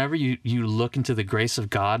honestly, whenever you look into the grace of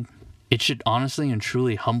God, it should honestly and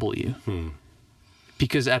truly humble you.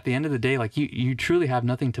 Because at the end of the day, like, you truly have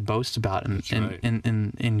nothing to boast about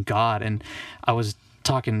in God. And I was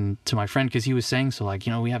talking to my friend because he was saying, so, like,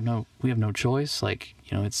 we have no choice. Like,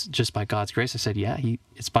 it's just by God's grace. I said, yeah,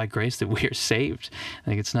 it's by grace that we are saved.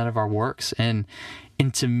 Like, it's none of our works. And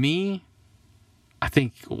to me, I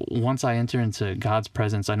think once I enter into God's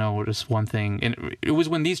presence, I know just one thing, and it was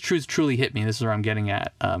when these truths truly hit me. This is where I'm getting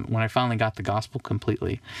at. When I finally got the gospel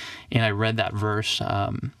completely, and I read that verse,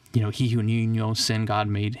 he who knew no sin, God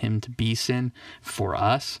made him to be sin for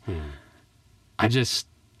us. I just,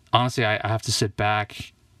 honestly, I have to sit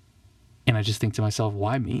back and I just think to myself,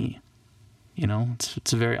 why me?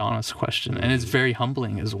 It's a very honest question, and it's very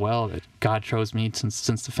humbling as well that God chose me since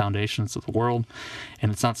the foundations of the world,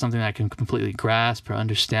 and it's not something that I can completely grasp or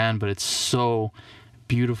understand, but it's so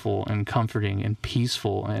beautiful and comforting and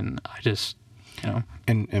peaceful, and I just,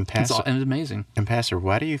 and Pastor, it's amazing. And Pastor,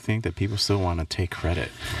 why do you think that people still want to take credit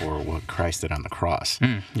for what Christ did on the cross?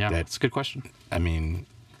 That's a good question. I mean,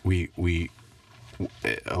 a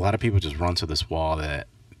lot of people just run to this wall that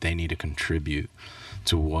they need to contribute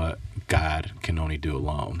to what God can only do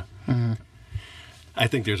alone. I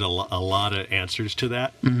think there's a lot of answers to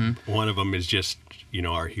that. One of them is just,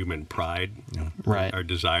 our human pride, right? Our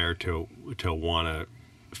desire to want to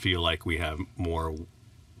feel like we have more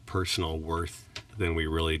personal worth than we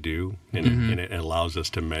really do, and it allows us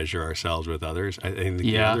to measure ourselves with others. I think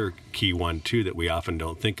the other key one too that we often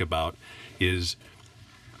don't think about is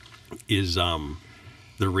the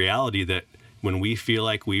reality that when we feel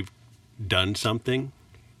like we've done something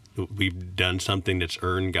that's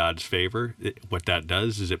earned God's favor, what that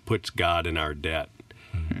does is it puts God in our debt.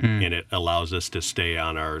 And it allows us to stay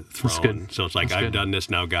on our throne. So it's like, I've done this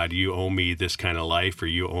now, God, you owe me this kind of life, or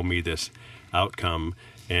you owe me this outcome.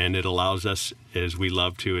 And it allows us, as we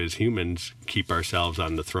love to as humans, keep ourselves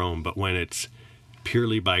on the throne. But when it's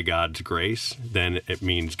purely by God's grace, then it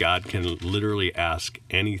means God can literally ask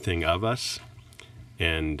anything of us,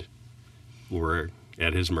 and we're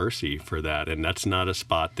at His mercy for that. And that's not a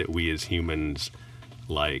spot that we as humans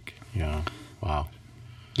like. Yeah. Wow.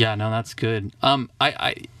 Yeah, no, that's good. We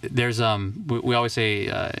always say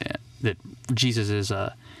that Jesus is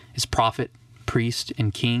prophet, priest,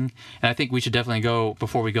 and king, and I think we should definitely go,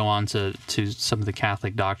 before we go on to some of the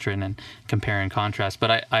Catholic doctrine and compare and contrast.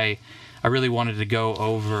 But I really wanted to go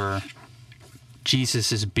over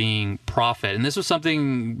Jesus as being prophet, and this was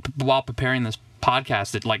something while preparing this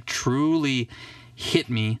podcast that, like, truly hit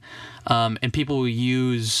me. And people will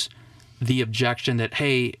use the objection that,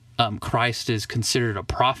 hey, Christ is considered a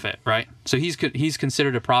prophet, right? So he's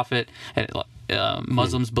considered a prophet.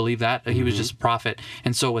 Muslims believe that he was just a prophet,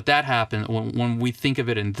 and so what that happened when we think of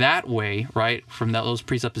it in that way, right? From those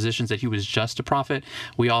presuppositions that he was just a prophet,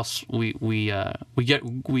 we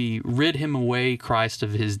rid him away, Christ,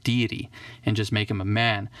 of his deity and just make him a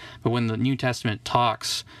man. But when the New Testament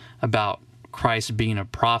talks about Christ being a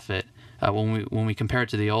prophet, when we compare it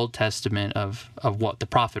to the Old Testament of what the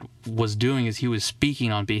prophet was doing, is he was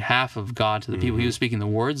speaking on behalf of God to the people. He was speaking the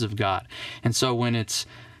words of God. And so when it's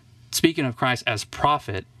speaking of Christ as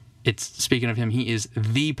prophet, it's speaking of him. He is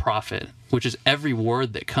the prophet, which is every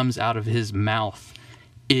word that comes out of his mouth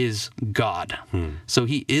is God. So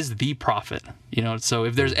he is the prophet. So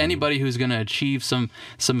if there's anybody who's going to achieve some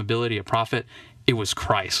ability, a prophet, it was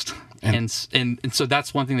Christ. And so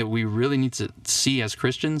that's one thing that we really need to see as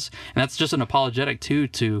Christians, and that's just an apologetic too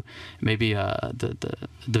to maybe the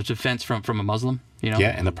defense from a Muslim. Yeah,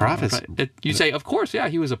 and the prophets. You say, of course, yeah,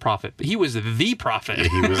 he was a prophet, but he was the prophet. Yeah,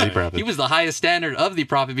 he was the prophet. He was the highest standard of the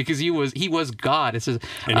prophet because he was God. It says,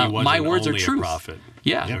 "My words are truth." Prophet.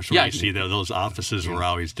 Yeah, You see that those offices were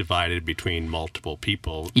always divided between multiple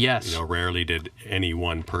people. Yes, rarely did any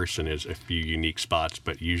one person as a few unique spots,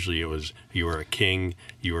 but usually it was you were a king,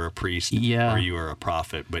 you were a priest, or you were a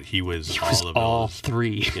prophet. But he was all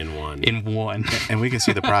three in one. And we can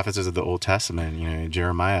see the prophets of the Old Testament.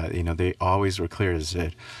 Jeremiah. They always were clear. They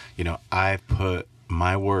said, I've put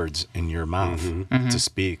my words in your mouth to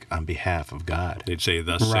speak on behalf of God. They'd say,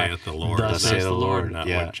 "Thus Right. saith the Lord." Thus saith the Lord. Not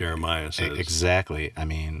Yeah. what Jeremiah says. Exactly. I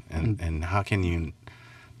mean, and how can you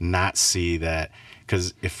not see that?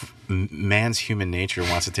 Because if man's human nature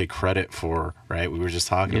wants to take credit for, right? We were just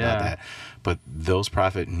talking about Yeah. that. But those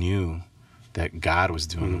prophets knew that God was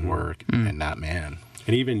doing the work and not man.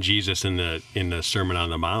 And even Jesus in the Sermon on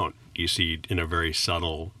the Mount, you see in a very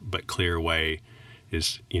subtle but clear way,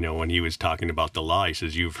 is, when he was talking about the law, he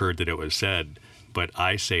says, "You've heard that it was said, but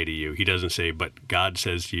I say to you." He doesn't say, "But God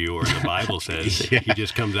says to you," or the Bible says. He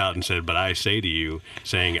just comes out and said, "But I say to you,"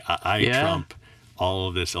 saying, I Yeah. trump all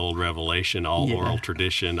of this old revelation, all Yeah. oral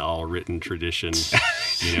tradition, all written tradition.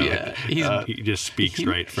 Yeah. He just speaks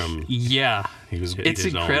right from Yeah. He was It's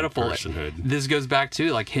his own incredible. personhood. This goes back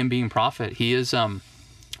to like him being prophet. He is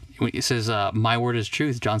it says my word is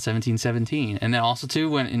truth, John 17:17. And then also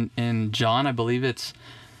too when in John, I believe it's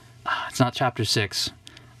not chapter 6.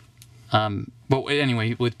 But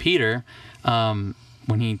anyway, with Peter,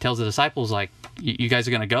 when he tells the disciples like, you guys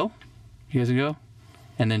are going to go? You guys going to go?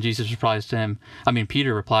 And then Jesus replies to him,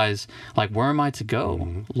 Peter replies, like, where am I to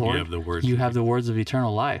go, Lord? You have the words You of- have the words of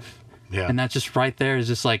eternal life. Yeah. And that just right there is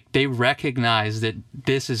just like, they recognize that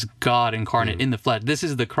this is God incarnate in the flesh. This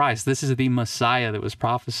is the Christ. This is the Messiah that was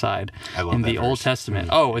prophesied I love in that the Old verse. Testament.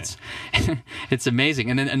 Oh, it's it's amazing.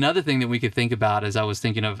 And then another thing that we could think about as I was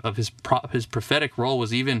thinking of his prophetic role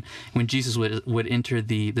was even when Jesus would enter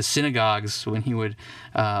the synagogues, when he would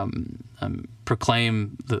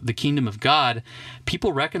proclaim the kingdom of God,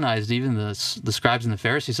 people recognized, even the scribes and the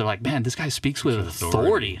Pharisees are like, man, this guy speaks with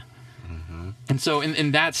authority. And so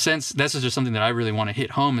in that sense, this is just something that I really want to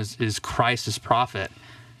hit home is Christ as prophet.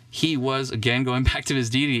 He was, again, going back to his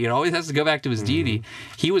deity. It always has to go back to his deity.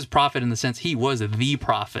 He was prophet in the sense he was the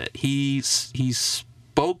prophet. He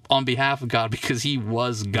spoke on behalf of God because he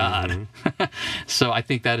was God. So I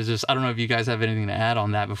think that is just, I don't know if you guys have anything to add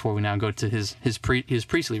on that before we now go to his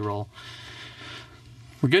priestly role.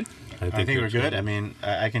 We're good? I think we're that's good. I mean,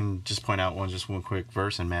 I can just point out one quick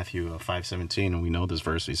verse in Matthew 5:17, and we know this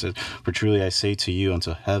verse. He says, "For truly I say to you,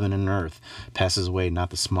 until heaven and earth passes away, not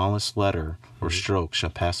the smallest letter or stroke shall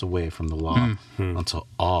pass away from the law until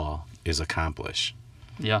all is accomplished,"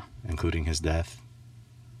 Yeah. including his death,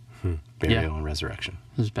 burial, and resurrection.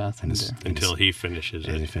 His bath. And his, until he finishes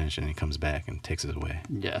and he it. finishes, and he comes back and takes it away.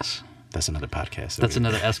 Yes. That's another podcast. That's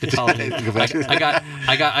another eschatology. Go back. I got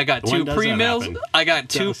When two does that pre-mills. happen? I got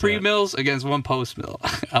two Does that? pre-mills against one post-mill.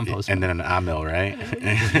 I'm post-mill. And then an Amil,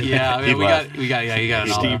 right? Yeah, I mean, we got you got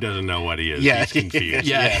an Steve all. doesn't know what he is. Yeah. He's confused.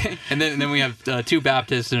 Yeah, and then we have two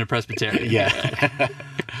Baptists and a Presbyterian. Yeah.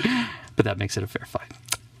 But that makes it a fair fight.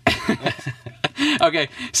 Okay,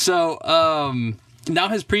 so now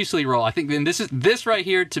his priestly role. I think then this right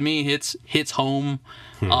here to me hits home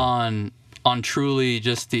on truly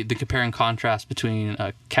just the compare and contrast between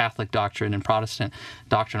Catholic doctrine and Protestant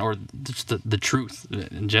doctrine, or just the truth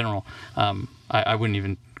in general. I wouldn't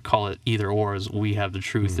even call it either or, as we have the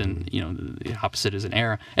truth and the opposite is an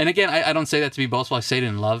error. And again, I don't say that to be boastful. I say it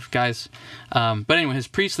in love, guys. But anyway, his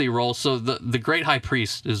priestly role. So the great high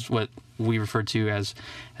priest is what we refer to as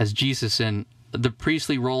Jesus, and the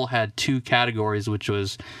priestly role had two categories, which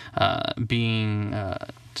was the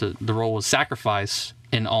role was sacrifice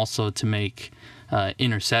and also to make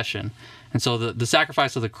intercession. And so the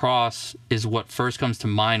sacrifice of the cross is what first comes to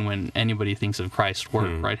mind when anybody thinks of Christ's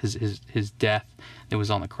work, right? His death that was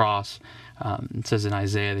on the cross. It says in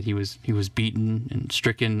Isaiah that he was beaten and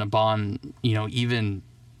stricken upon, even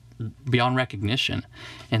beyond recognition.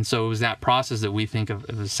 And so it was that process that we think of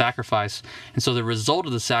as sacrifice. And so the result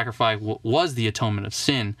of the sacrifice was the atonement of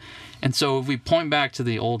sin. And so if we point back to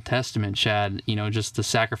the Old Testament, Chad, just the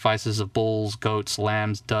sacrifices of bulls, goats,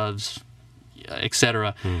 lambs, doves,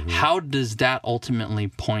 etc., how does that ultimately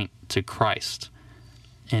point to Christ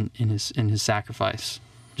in his sacrifice?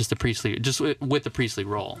 Just with the priestly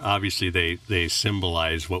role. Obviously, they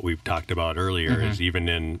symbolize what we've talked about earlier. Is even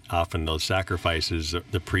in often those sacrifices,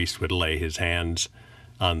 the priest would lay his hands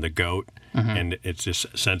on the goat, and it's this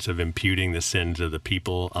sense of imputing the sins of the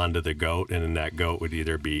people onto the goat, and then that goat would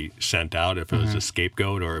either be sent out if it was a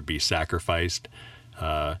scapegoat, or it'd be sacrificed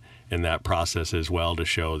in that process as well, to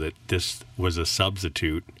show that this was a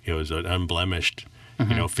substitute. It was an unblemished,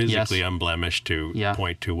 physically Yes. unblemished, to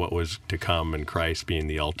point to what was to come, and Christ being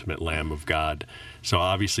the ultimate Lamb of God. So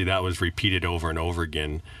obviously that was repeated over and over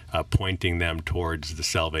again, pointing them towards the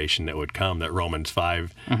salvation that would come, that Romans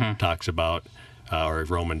 5 talks about, or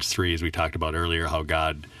Romans 3, as we talked about earlier, how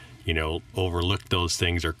God, overlooked those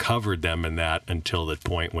things or covered them in that until the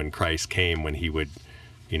point when Christ came, when he would,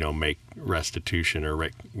 make restitution or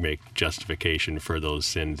make justification for those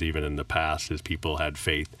sins even in the past, as people had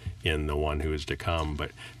faith in the one who is to come.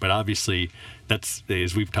 But obviously, that's,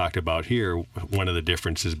 as we've talked about here, one of the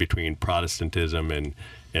differences between Protestantism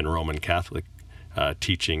and Roman Catholic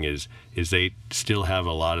teaching is they still have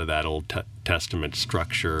a lot of that Old Testament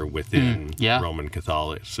structure within Roman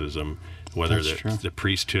Catholicism, whether the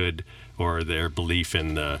priesthood or their belief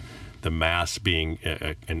in the Mass being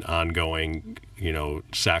an ongoing,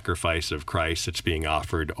 sacrifice of Christ that's being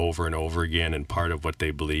offered over and over again, and part of what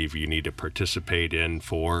they believe you need to participate in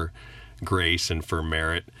for grace and for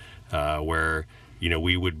merit, where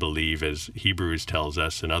we would believe, as Hebrews tells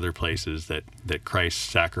us and other places, that Christ's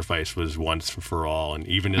sacrifice was once for all. And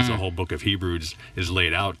even as the whole book of Hebrews is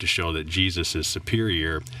laid out to show that Jesus is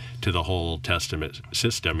superior to the whole Testament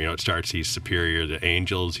system. It starts, he's superior to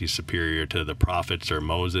angels, he's superior to the prophets or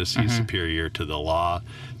Moses, he's superior to the law,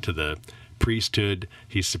 to the priesthood,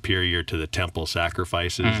 he's superior to the temple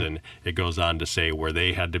sacrifices. And it goes on to say where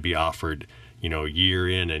they had to be offered year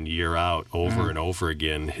in and year out, over and over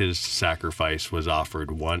again, his sacrifice was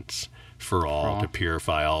offered once for all to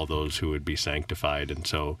purify all those who would be sanctified. And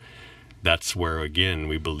so that's where, again,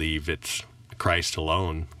 we believe it's Christ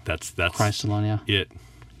alone. That's Christ alone, it.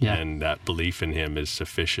 Yeah. And that belief in him is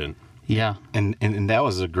sufficient. Yeah. And that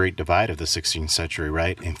was a great divide of the 16th century,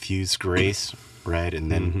 right? Infused grace, right?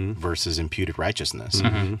 And then versus imputed righteousness.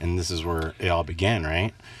 And this is where it all began,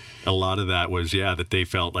 right? A lot of that was, that they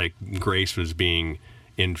felt like grace was being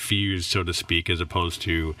infused, so to speak, as opposed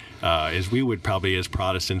to, as we would probably, as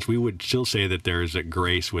Protestants, we would still say that there is a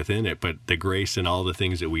grace within it, but the grace and all the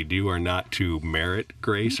things that we do are not to merit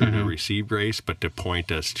grace or to receive grace, but to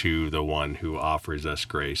point us to the one who offers us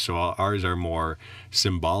grace. So ours are more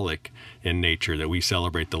symbolic in nature, that we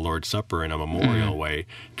celebrate the Lord's Supper in a memorial way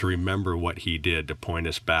to remember what he did, to point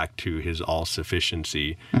us back to his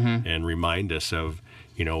all-sufficiency and remind us of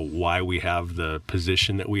why we have the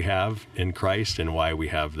position that we have in Christ and why we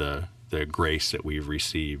have the grace that we've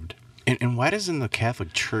received. And why doesn't the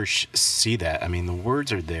Catholic Church see that? I mean, the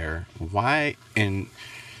words are there. Why? And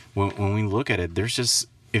when we look at it, there's just,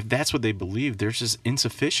 if that's what they believe, there's just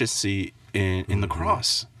insufficiency in the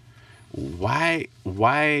cross. Why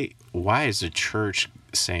is the church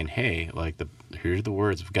saying, hey, here's the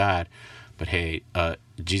words of God, but hey,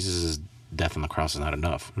 Jesus' death on the cross is not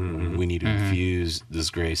enough. We need to infuse this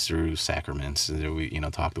grace through sacraments. We,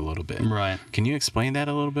 talked a little bit. Right. Can you explain that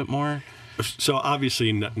a little bit more? So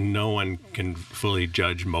obviously, no one can fully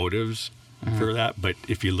judge motives for that. But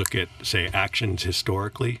if you look at, say, actions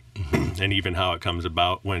historically, and even how it comes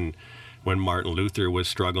about when Martin Luther was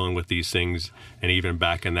struggling with these things, and even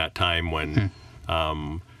back in that time when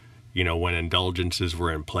when indulgences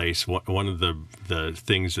were in place, one of the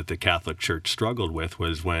things that the Catholic Church struggled with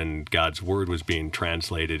was when God's Word was being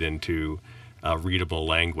translated into readable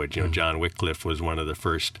language. John Wycliffe was one of the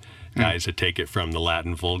first guys to take it from the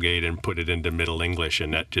Latin Vulgate and put it into Middle English,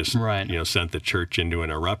 and that just sent the Church into an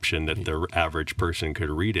eruption that the average person could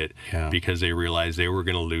read it because they realized they were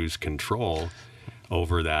going to lose control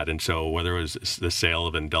over that. And so whether it was the sale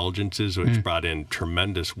of indulgences, which brought in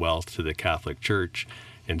tremendous wealth to the Catholic Church,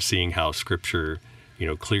 and seeing how Scripture,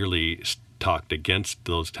 clearly talked against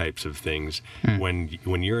those types of things. When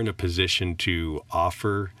you're in a position to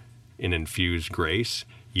offer and infuse grace,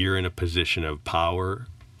 you're in a position of power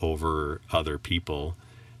over other people.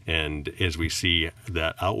 And as we see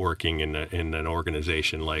that outworking in an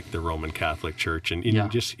organization like the Roman Catholic Church and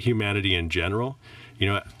just humanity in general,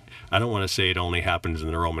 I don't want to say it only happens in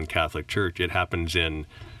the Roman Catholic Church. It happens in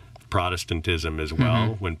Protestantism as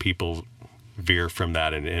well, when people veer from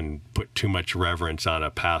that and put too much reverence on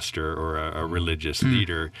a pastor or a religious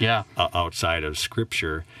leader outside of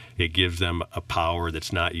Scripture. It gives them a power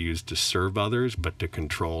that's not used to serve others, but to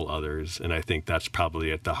control others. And I think that's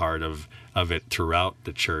probably at the heart of it throughout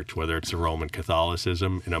the church, whether it's the Roman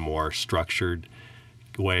Catholicism in a more structured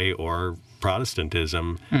way or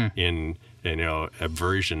Protestantism in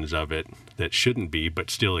versions of it that shouldn't be,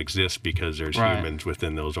 but still exist because there's humans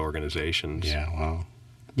within those organizations. Yeah, wow.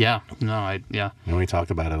 Yeah, no, And we talked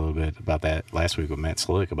about a little bit about that last week with Matt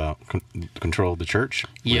Slick about control of the church.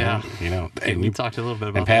 Yeah. And we talked a little bit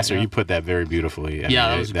about and Pastor, that, you put that very beautifully.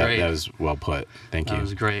 That was great. That was well put. Thank you. That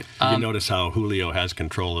was great. You notice how Julio has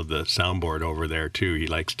control of the soundboard over there, too. He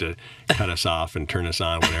likes to cut us off and turn us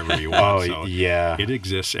on whenever he wants. It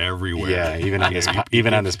exists everywhere. Yeah, even on this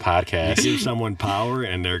podcast. You give someone power,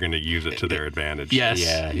 and they're going to use it to their advantage. Yes.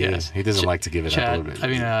 Yeah, yes. He doesn't like to give it up a little bit. I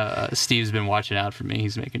mean, Steve's been watching out for me.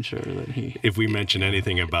 He's making sure that he... If we mention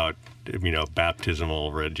anything about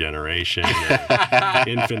baptismal regeneration, or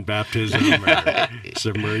infant baptism, or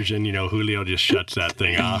submersion. Julio just shuts that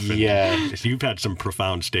thing off. And you've had some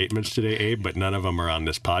profound statements today, Abe, but none of them are on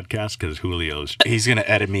this podcast because he's going to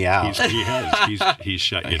edit me out. He's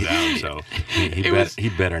shut you down. So he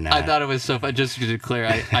better not. I thought it was so fun. Just to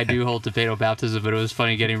declare, I do hold to fatal baptism, but it was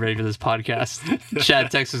funny getting ready for this podcast.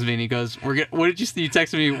 Chad texts me and he goes, "What did you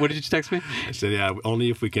texted me? What did you text me?" I said, "Yeah, only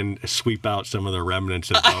if we can sweep out some of the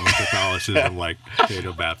remnants of Roman Catholicism, like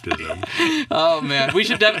fatal baptism." Oh man, we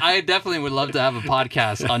should. I definitely would love to have a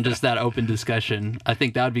podcast on just that open discussion. I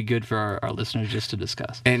think that would be good for our listeners just to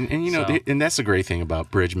discuss. And and that's the great thing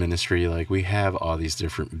about Bridge Ministry. Like we have all these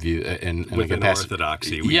different views, and within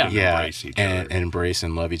orthodoxy, we can embrace each other and embrace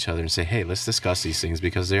and love each other, and say, hey, let's discuss these things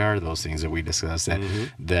because they are those things that we discuss.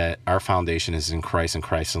 That our foundation is in Christ and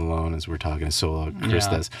Christ alone, as we're talking to Sola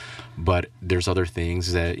Christus. But there's other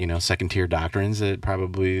things that second tier doctrines that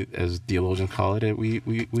probably, as theologians call it,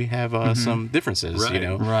 we have some differences,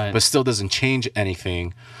 right. but still doesn't change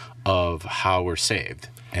anything of how we're saved.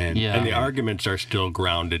 And the arguments are still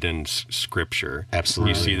grounded in Scripture.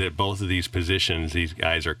 Absolutely. You see that both of these positions, these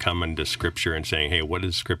guys are coming to Scripture and saying, hey, what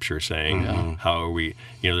is Scripture saying? How are we,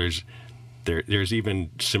 there's even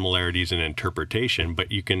similarities in interpretation,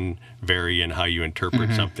 but you can vary in how you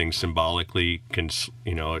interpret something symbolically.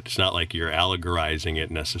 It's not like you're allegorizing it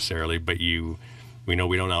necessarily, but we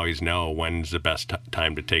don't always know when's the best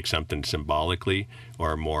time to take something symbolically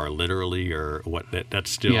or more literally, or what. That's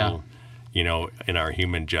still, in our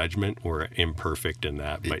human judgment, we're imperfect in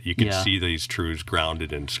that. But you can see these truths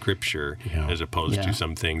grounded in Scripture as opposed to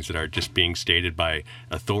some things that are just being stated by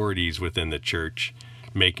authorities within the church,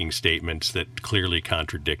 making statements that clearly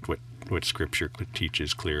contradict what Scripture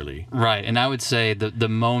teaches clearly. Right, and I would say the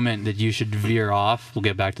moment that you should veer off, we'll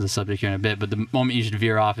get back to the subject here in a bit, but the moment you should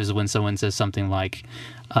veer off is when someone says something like,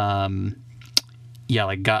 God,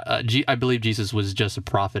 I believe Jesus was just a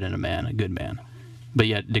prophet and a man, a good man, but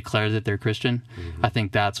yet declare that they're Christian. I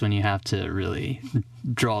think that's when you have to really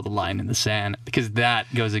draw the line in the sand, because that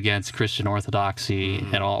goes against Christian orthodoxy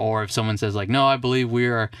and all. Or if someone says like, no, I believe we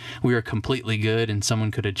are completely good and someone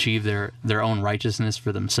could achieve their own righteousness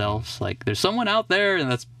for themselves, like there's someone out there, and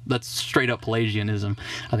that's straight up Pelagianism.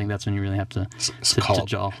 I think that's when you really have to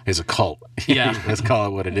jaw. It's a cult. Yeah. Let's call it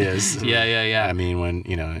what it is. Yeah. I mean, when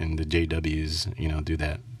in the JWs do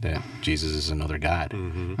that Jesus is another God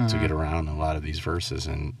to get around a lot of these verses,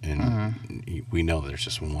 and we know there's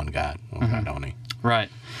just one God only. Right.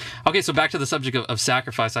 Okay, so back to the subject of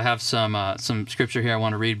sacrifice. I have some scripture here I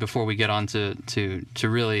want to read before we get on to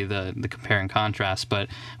really the compare and contrast. But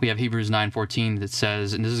we have Hebrews 9:14 that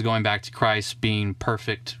says, and this is going back to Christ being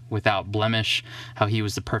perfect without blemish, how he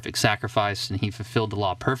was the perfect sacrifice and he fulfilled the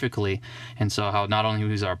law perfectly. And so how not only he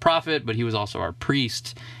was our prophet, but he was also our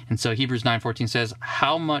priest. And so Hebrews 9:14 says,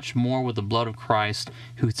 how much more will the blood of Christ,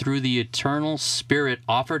 who through the eternal Spirit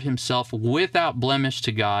offered himself without blemish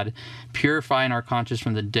to God, purifying our conscience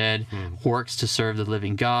from the dead works to serve the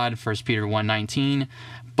living God. 1 Peter 1:19.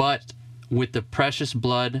 But with the precious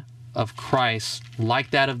blood of Christ,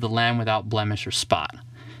 like that of the Lamb without blemish or spot.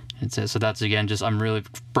 It says, so that's again, just I'm really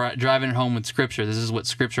driving it home with Scripture. This is what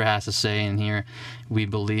Scripture has to say, and here we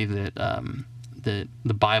believe that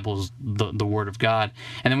the Bible's the Word of God.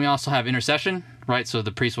 And then we also have intercession, right? So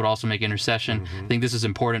the priest would also make intercession. I think this is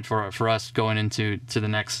important for us going into the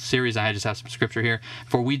next series. I just have some Scripture here.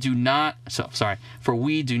 For we do not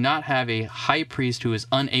have a high priest who is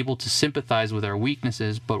unable to sympathize with our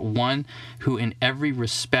weaknesses, but one who in every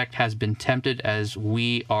respect has been tempted as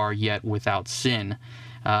we are, yet without sin.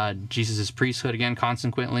 Jesus' priesthood, again,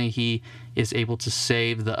 consequently, he is able to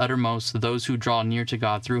save the uttermost, those who draw near to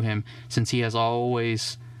God through him, since he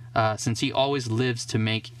always lives to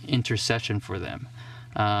make intercession for them.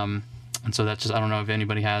 And so that's just, I don't know if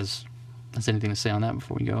anybody has anything to say on that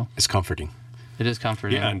before we go. It's comforting. It is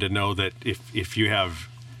comforting. Yeah, and to know that if you have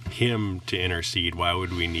him to intercede, why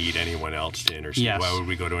would we need anyone else to intercede? Yes. Why would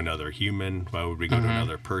we go to another human? Why would we go to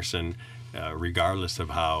another person? Regardless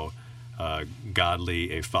of how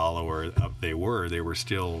godly a follower they were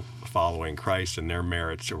still following Christ, and their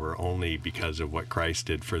merits were only because of what Christ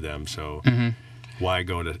did for them. So why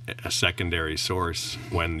go to a secondary source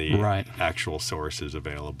when the actual source is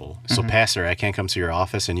available? So, Pastor, I can't come to your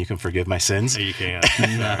office and you can forgive my sins? You can't.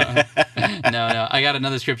 No. I got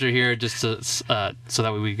another scripture here just to, so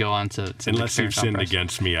that way we go on to unless you've sinned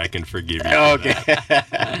against me, I can forgive you. Okay.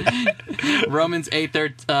 Romans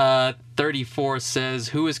 8:13 34 says,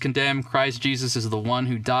 "Who is condemned? Christ Jesus is the one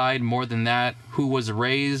who died. More than that, who was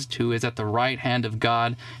raised, who is at the right hand of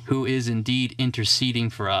God, who is indeed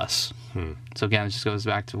interceding for us." So again, it just goes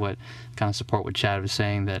back to what kind of support what Chad was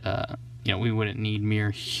saying, that we wouldn't need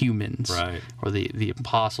mere humans, Right. or the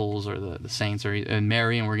apostles or the saints and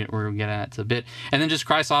Mary, and we're gonna get at it a bit. And then just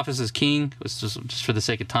Christ's office as King, was just for the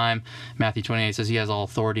sake of time. Matthew 28 says, "He has all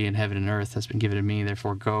authority in heaven and earth has been given to me.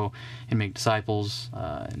 Therefore, go and make disciples,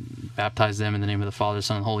 and baptize them in the name of the Father,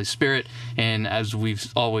 Son, and Holy Spirit." And as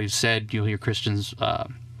we've always said, you'll hear Christians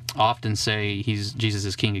often say Jesus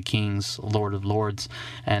is King of Kings, Lord of Lords,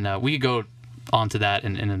 and we could go onto that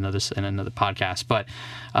in another podcast. But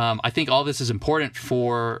I think all this is important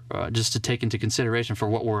for just to take into consideration for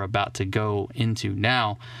what we're about to go into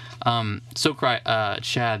now.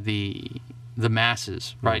 Chad, the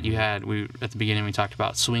masses, right? At the beginning we talked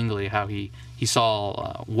about Zwingli, how he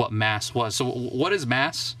saw what mass was. So what is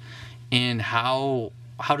mass, and how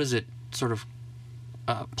does it sort of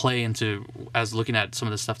play into, as looking at some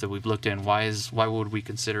of the stuff that we've looked in, why would we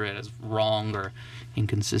consider it as wrong or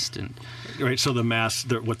inconsistent? Right. So the Mass,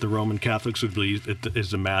 what the Roman Catholics would believe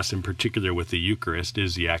is the Mass, in particular with the Eucharist,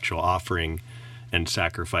 is the actual offering and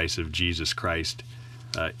sacrifice of Jesus Christ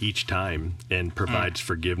each time, and provides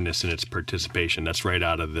forgiveness in its participation. That's right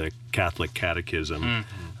out of the Catholic Catechism,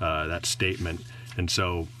 that statement. And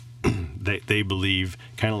so they believe,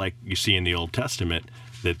 kind of like you see in the Old Testament,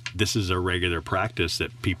 that this is a regular practice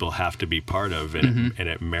that people have to be part of, and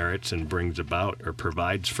it merits and brings about or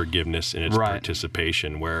provides forgiveness in its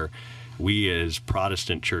participation, where we as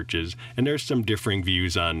Protestant churches, and there's some differing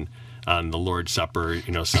views on the Lord's Supper,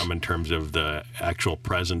 some in terms of the actual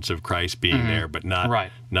presence of Christ being there, but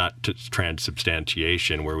not to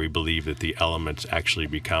transubstantiation, where we believe that the elements actually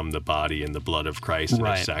become the body and the blood of Christ and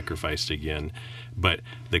is sacrificed again. But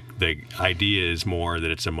the idea is more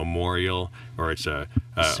that it's a memorial, or it's a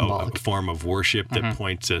form of worship that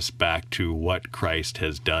points us back to what Christ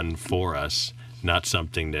has done for us, not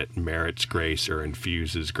something that merits grace or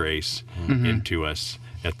infuses grace into us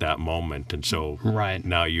at that moment. And so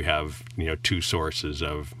now you have two sources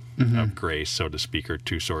of grace, so to speak, or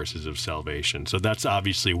two sources of salvation. So that's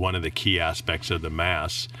obviously one of the key aspects of the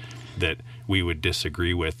Mass that we would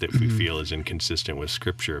disagree with, that we feel is inconsistent with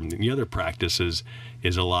Scripture. And the other practices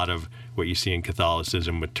is a lot of what you see in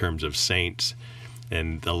Catholicism with terms of saints,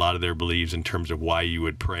 and a lot of their beliefs in terms of why you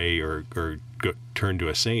would pray or turn to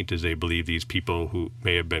a saint, is they believe these people who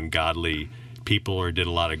may have been godly people or did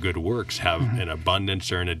a lot of good works have an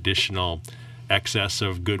abundance or an additional excess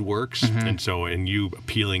of good works. And so in you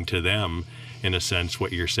appealing to them, in a sense,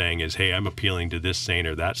 what you're saying is, hey, I'm appealing to this saint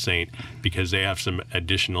or that saint because they have some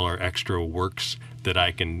additional or extra works that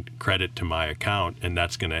I can credit to my account, and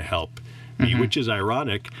that's going to help me, which is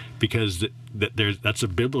ironic, because that's a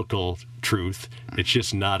biblical truth. It's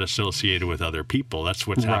just not associated with other people. That's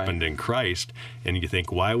what's happened in Christ. And you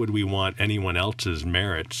think, why would we want anyone else's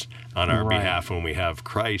merits on our behalf when we have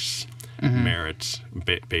Christ's merits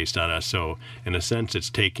based on us? So in a sense,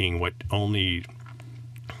 it's taking what only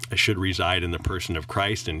should reside in the person of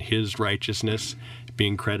Christ and his righteousness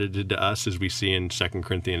being credited to us, as we see in 2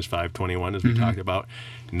 Corinthians 5:21, as we talked about.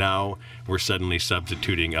 Now we're suddenly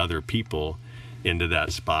substituting other people into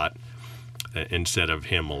that spot instead of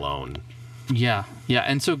him alone. Yeah.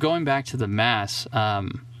 And so going back to the Mass,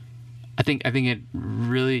 I think it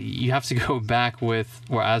really, you have to go back with,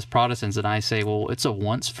 or as Protestants, and I say, well, it's a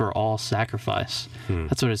once for all sacrifice.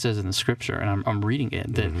 That's what it says in the Scripture, and I'm reading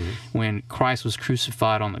it, that when Christ was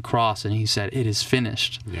crucified on the cross and he said, "It is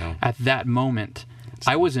finished," at that moment,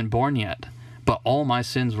 I wasn't born yet, but all my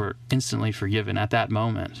sins were instantly forgiven at that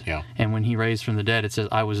moment. And when he raised from the dead, it says,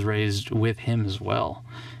 I was raised with him as well.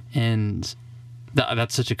 And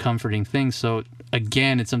that's such a comforting thing. So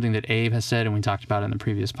again, it's something that Abe has said, and we talked about it in the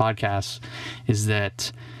previous podcast, is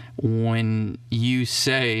that when you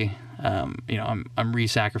say, I'm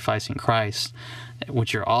re-sacrificing Christ,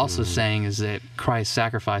 what you're also saying is that Christ's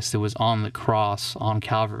sacrifice that was on the cross on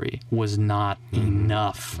Calvary was not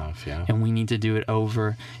enough. And we need to do it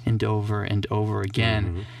over and over and over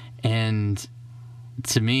again. And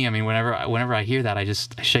to me, I mean, whenever I hear that, I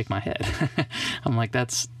shake my head. I'm like,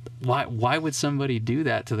 that's why would somebody do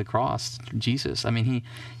that to the cross, Jesus? I mean,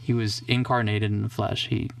 he was incarnated in the flesh.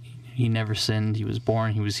 He never sinned. He was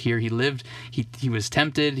born. He was here. He lived. He was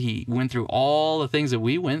tempted. He went through all the things that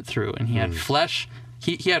we went through, and he had flesh.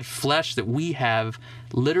 He had flesh that we have,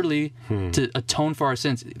 literally to atone for our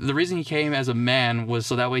sins. The reason he came as a man was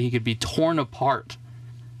so that way he could be torn apart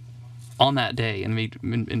on that day and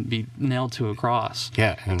be nailed to a cross.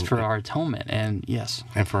 And for our atonement. And yes,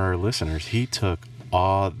 and for our listeners, he took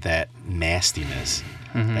all that nastiness,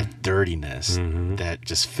 that dirtiness, that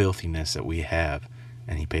just filthiness that we have,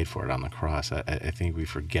 and he paid for it on the cross. I think we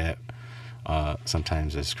forget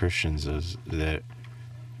sometimes as Christians is that,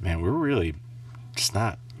 man, we're really just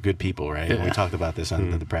not good people, right? Yeah. We talked about this on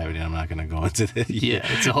the depravity. I'm not going to go into this. Yeah,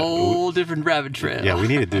 it's a whole different rabbit trail. Yeah, we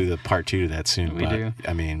need to do the part 2 to that soon. We do.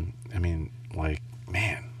 I mean, like,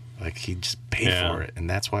 man, like he just paid for it, and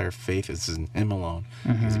that's why our faith is in him alone,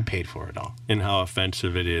 because he paid for it all. And how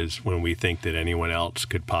offensive it is when we think that anyone else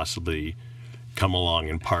could possibly come along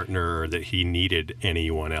and partner, or that he needed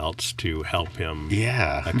anyone else to help him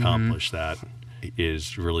accomplish that,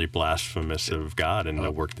 is really blasphemous of God and the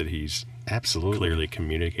work that he's absolutely clearly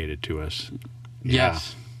communicated to us.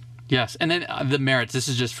 Yes. And then the merits, this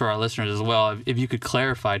is just for our listeners as well. If you could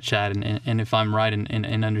clarify, Chad, and if I'm right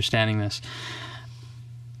in understanding this,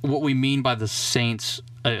 what we mean by the saints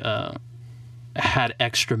had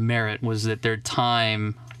extra merit was that their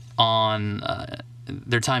time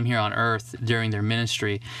here on earth during their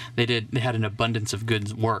ministry, they had an abundance of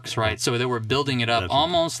good works, right? So they were building it up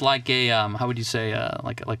almost like a how would you say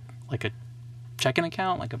like a checking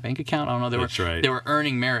account, like a bank account. I don't know. They were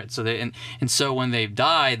earning merit. So and so when they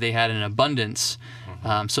died, they had an abundance.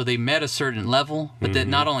 So they met a certain level, but then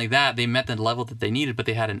not only that, they met the level that they needed, but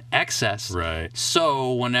they had an excess. Right.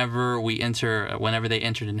 So whenever they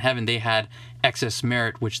entered in heaven, they had excess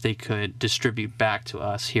merit which they could distribute back to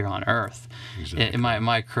us here on earth. Exactly. Am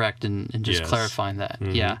I correct in just clarifying that?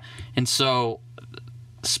 Yeah. And so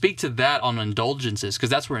speak to that on indulgences, because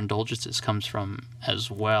that's where indulgences comes from as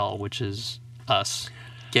well, which is us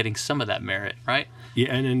getting some of that merit, right?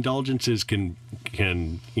 Yeah, and indulgences can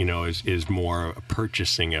is more a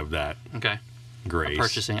purchasing of that grace.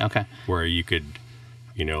 Purchasing, okay. Where you could,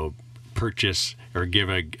 purchase or give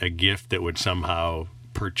a gift that would somehow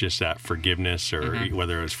purchase that forgiveness, or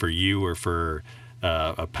whether it was for you or for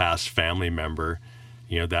a past family member,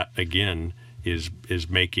 that again is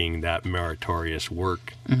making that meritorious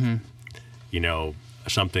work,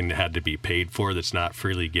 something that had to be paid for, that's not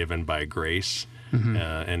freely given by grace,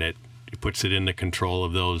 and it puts it in the control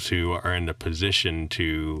of those who are in the position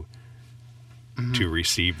to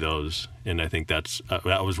receive those. And I think that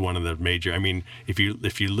was one of the major. I mean, if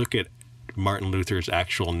you look at Martin Luther's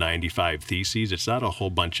actual 95 Theses, it's not a whole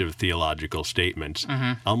bunch of theological statements.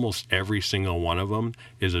 Almost every single one of them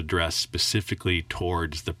is addressed specifically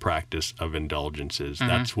towards the practice of indulgences.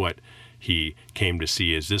 That's what he came to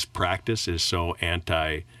see, is this practice is so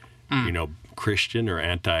Christian or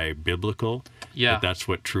anti-biblical. Yeah. That's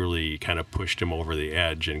what truly kind of pushed him over the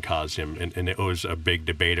edge and caused him, and it was a big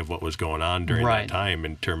debate of what was going on during that time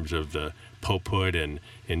in terms of the popehood and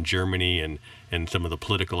in Germany and some of the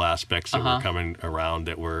political aspects that were coming around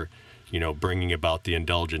that were, bringing about the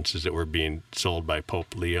indulgences that were being sold by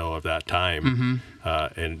Pope Leo of that time,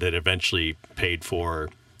 and that eventually paid for,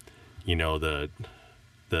 the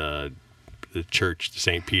church,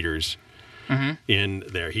 St. Peter's, in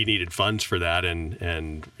there. He needed funds for that,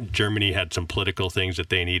 and Germany had some political things that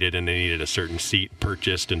they needed, and they needed a certain seat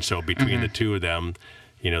purchased, and so between the two of them,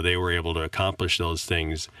 they were able to accomplish those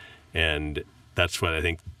things. And that's what I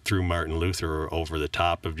think threw Martin Luther over the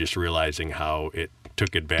top, of just realizing how it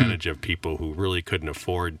took advantage of people who really couldn't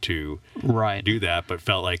afford to do that, but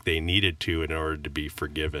felt like they needed to in order to be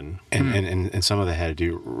forgiven. And some of that had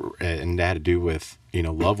to do with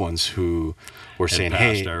loved ones who were saying,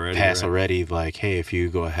 "Hey, pass already." Like, "Hey, if you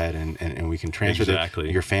go ahead and we can transfer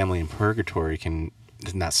your family in purgatory can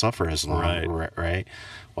not suffer as long." Right?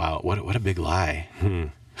 Wow, what a big lie.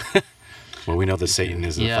 Well, we know that Satan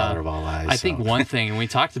is the father of all lies. I think one thing, and we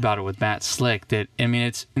talked about it with Matt Slick, that, and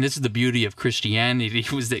this is the beauty of Christianity,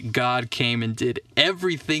 was that God came and did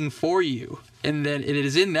everything for you. And then it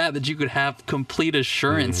is in that you could have complete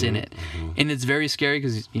assurance in it. And it's very scary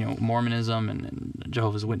because, Mormonism and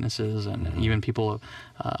Jehovah's Witnesses and even people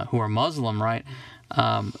who are Muslim, right?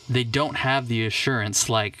 They don't have the assurance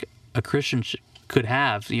like a Christian could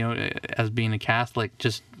have, as being a Catholic,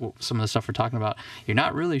 just some of the stuff we're talking about. You're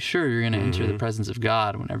not really sure you're going to enter the presence of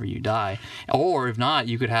God whenever you die. Or if not,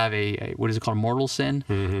 you could have a what is it called, mortal sin?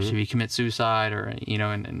 So if you commit suicide, or,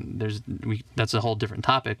 and that's a whole different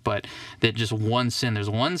topic, but that just there's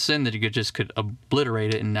one sin that you could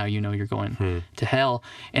obliterate it, and now you're going to hell.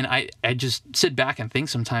 And I just sit back and think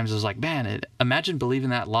sometimes, I was like, man, imagine believing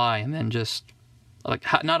that lie, and then just like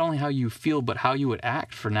not only how you feel, but how you would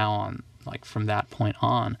act from now like from that point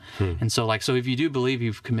on. And so like, so if you do believe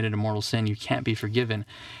you've committed a mortal sin, you can't be forgiven,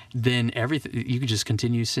 then everything, you could just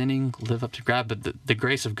continue sinning, live up to God. But the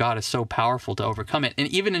grace of God is so powerful to overcome it. And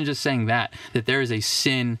even in just saying that there is a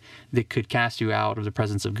sin that could cast you out of the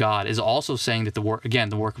presence of God is also saying that the work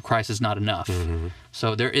of Christ is not enough.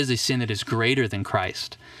 So there is a sin that is greater than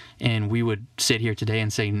Christ. And we would sit here today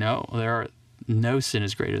and say, no sin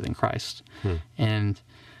is greater than Christ. And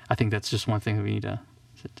I think that's just one thing that we need to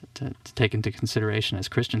take into consideration as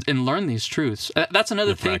Christians and learn these truths. That's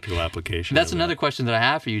another thing. Practical application. That's another question that I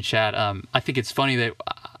have for you, Chad. I think it's funny that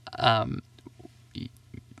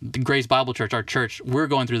the Grace Bible Church, our church, we're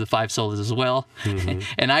going through the 5 solas as well,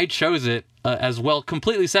 and I chose it as well,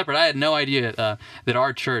 completely separate. I had no idea that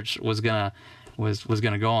our church was gonna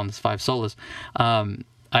go on this 5 solas.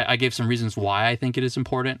 I gave some reasons why I think it is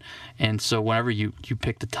important, and so whenever you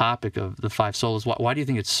pick the topic of the 5 solas, why do you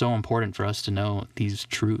think it's so important for us to know these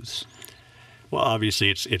truths? Well,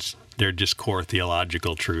 obviously, they're just core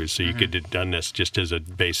theological truths. So you could have done this just as a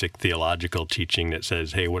basic theological teaching that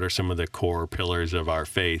says, hey, what are some of the core pillars of our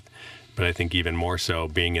faith? But I think even more so,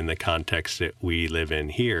 being in the context that we live in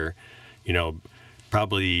here,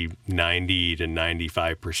 probably 90 to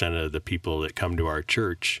 95% of the people that come to our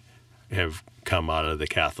church have come out of the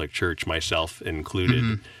Catholic Church, myself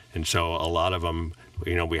included. And so a lot of them,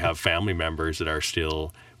 we have family members that are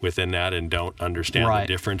still within that and don't understand the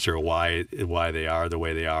difference or why they are the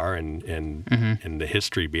way they are and the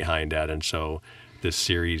history behind that. And so this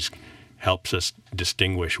series helps us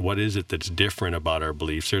distinguish what is it that's different about our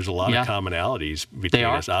beliefs. There's a lot of commonalities between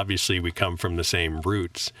us. Obviously, we come from the same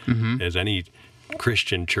roots as any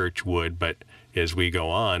Christian church would, but as we go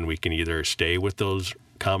on, we can either stay with those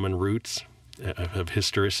common roots of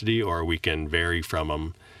historicity, or we can vary from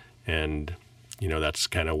them, and that's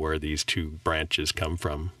kind of where these 2 branches come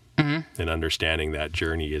from. And understanding that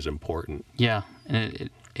journey is important. Yeah,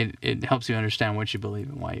 and it helps you understand what you believe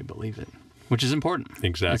and why you believe it, which is important.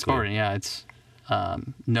 Exactly, it's important. Yeah, it's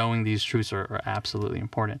knowing these truths are absolutely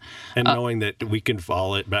important, and knowing that we can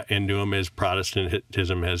fall into them as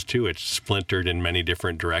Protestantism has too. It's splintered in many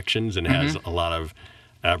different directions and has a lot of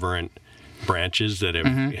aberrant branches that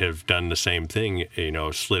have done the same thing,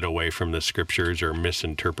 slid away from the scriptures or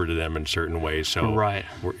misinterpreted them in certain ways. So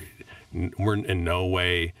we're in no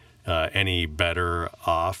way any better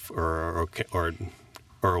off or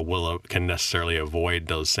can necessarily avoid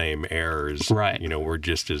those same errors. We're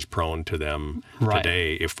just as prone to them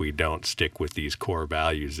today if we don't stick with these core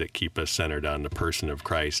values that keep us centered on the person of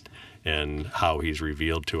Christ and how He's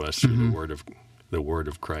revealed to us through the word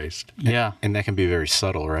of Christ. Yeah. And that can be very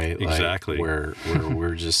subtle, right? Exactly. Like where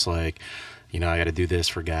we're just like, I got to do this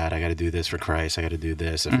for God. I got to do this for Christ. I got to do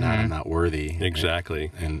this. If not, I'm not worthy.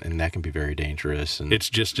 Exactly. And that can be very dangerous. And it's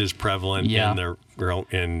just as prevalent in the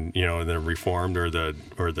Reformed or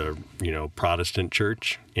the Protestant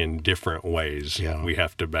church in different ways. Yeah. We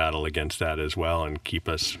have to battle against that as well and keep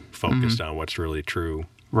us focused on what's really true.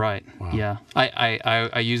 Right. Wow. Yeah.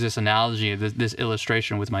 I use this analogy, this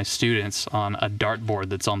illustration with my students on a dartboard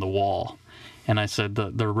that's on the wall. And I said,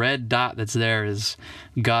 the red dot that's there is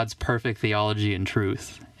God's perfect theology and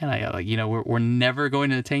truth. And we're never going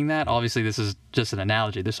to attain that. Obviously, this is just an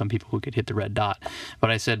analogy. There's some people who could hit the red dot. But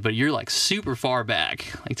I said, but you're like super far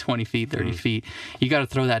back, like 20 feet, 30 feet. You got to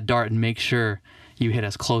throw that dart and make sure you hit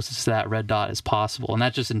as close to that red dot as possible. And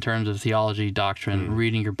that's just in terms of theology, doctrine,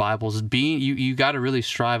 reading your Bibles. You got to really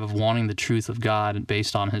strive of wanting the truth of God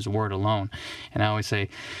based on His Word alone. And I always say,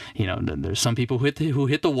 there's some people who hit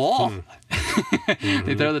the wall.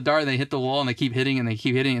 They throw the dart and they hit the wall and they keep hitting and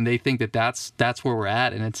they think that that's where we're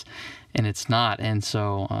at, and it's not. And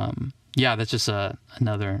so that's just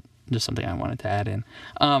just something I wanted to add in.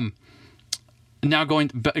 Now going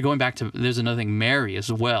back to, there's another thing, Mary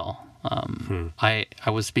as well. I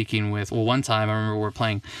was speaking with, one time I remember we were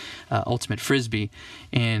playing Ultimate Frisbee,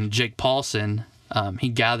 and Jake Paulson, he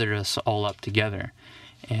gathered us all up together,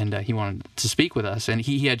 and he wanted to speak with us, and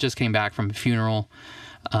he had just came back from a funeral,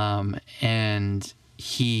 and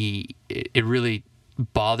it really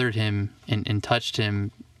bothered him and touched him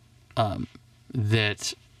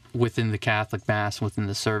that within the Catholic Mass, within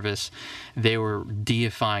the service, they were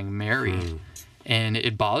deifying Mary. And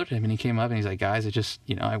it bothered him, and he came up and he's like, guys,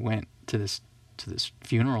 I went to this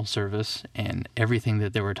funeral service, and everything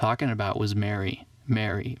that they were talking about was Mary,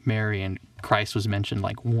 and Christ was mentioned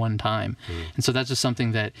like one time. And so that's just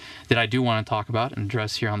something that I do want to talk about and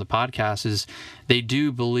address here on the podcast, is they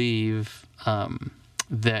do believe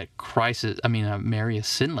that Mary is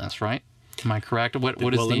sinless, right? Am I correct? What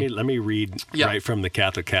is let me read right from the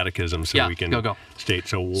Catholic Catechism so we can go. state.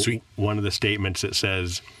 So one of the statements that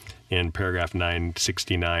says, in paragraph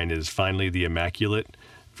 969 is finally the Immaculate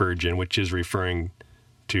Virgin, which is referring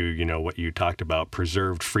to, what you talked about,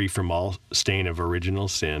 preserved free from all stain of original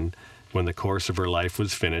sin, when the course of her life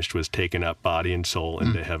was finished, was taken up body and soul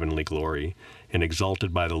into heavenly glory, and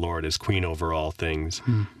exalted by the Lord as queen over all things.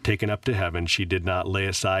 Taken up to heaven, she did not lay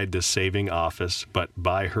aside this saving office, but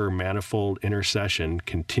by her manifold intercession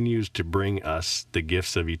continues to bring us the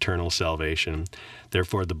gifts of eternal salvation.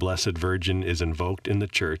 Therefore, the Blessed Virgin is invoked in the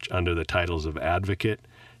Church under the titles of Advocate,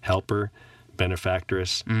 Helper,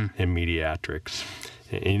 Benefactress, and Mediatrix.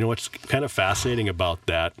 And what's kind of fascinating about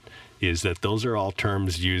that is that those are all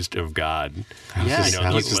terms used of God. Yes.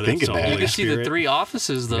 I was just thinking that. You can see the three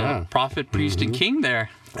offices, the prophet, priest, and king there.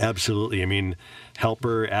 Absolutely. I mean,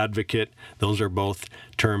 helper, advocate, those are both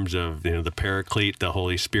terms of the Paraclete, the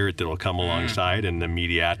Holy Spirit that will come alongside, and the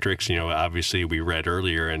Mediatrix. Obviously we read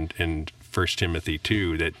earlier in 1 Timothy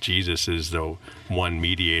 2 that Jesus is the one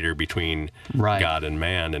mediator between God and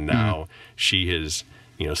man, and now she has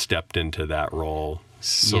stepped into that role.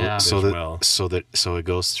 So it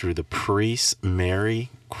goes through the priest, Mary,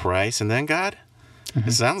 Christ, and then God.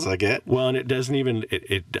 It sounds like it. Well, and it doesn't even.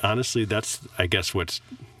 It honestly, that's I guess what's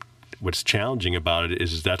challenging about it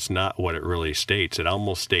is that's not what it really states. It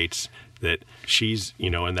almost states that she's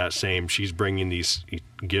in that same. She's bringing these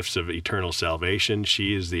gifts of eternal salvation.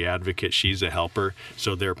 She is the advocate. She's a helper.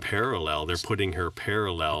 So they're parallel. They're putting her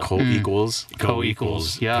parallel. Co-equals.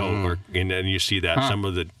 Yeah. And then you see that some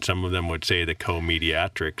of them would say the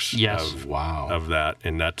co-mediatrix of that,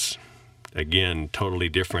 and that's again totally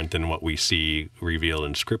different than what we see revealed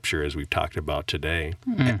in Scripture as we've talked about today.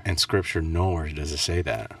 And Scripture nowhere does it say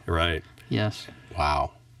that. Right. Yes.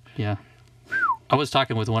 Wow. Yeah. I was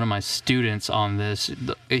talking with one of my students on this.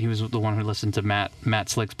 He was the one who listened to Matt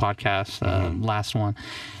Slick's podcast, last one,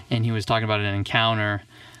 and he was talking about an encounter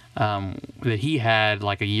that he had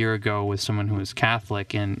like a year ago with someone who was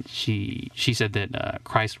Catholic, and she said that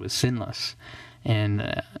Christ was sinless, and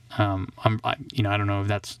I don't know if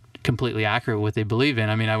that's completely accurate what they believe in.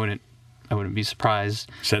 I mean, I wouldn't be surprised.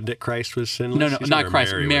 Said that Christ was sinless? No, not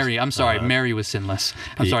Christ. Mary. I'm sorry. Mary was sinless.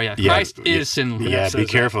 I'm sorry. Yeah, Christ is sinless. Yeah, be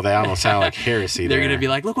careful. That almost sounds like heresy. They're going to be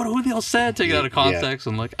like, look what Julio said. Take it out of context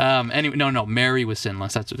and look. Anyway, no. Mary was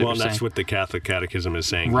sinless. That's what they were saying. Well, that's what the Catholic Catechism is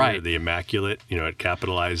saying. Right. Here. The Immaculate. It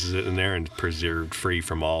capitalizes it in there and preserved free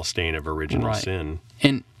from all stain of original sin.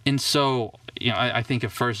 And so I think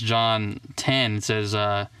of 1 John 10 it says,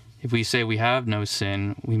 if we say we have no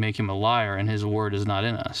sin, we make him a liar, and his word is not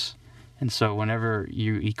in us. And so whenever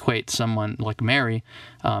you equate someone like Mary,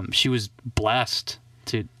 she was blessed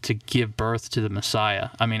to give birth to the Messiah.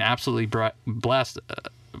 I mean, absolutely blessed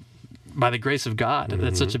by the grace of God.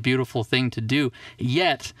 That's such a beautiful thing to do.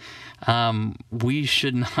 Yet, we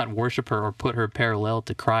should not worship her or put her parallel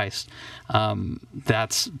to Christ.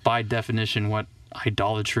 That's by definition what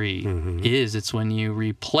idolatry is. It's when you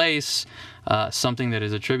replace something that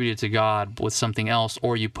is attributed to God with something else,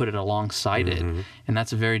 or you put it alongside it, and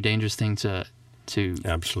that's a very dangerous thing to do.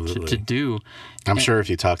 I'm sure if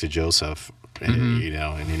you talk to Joseph, and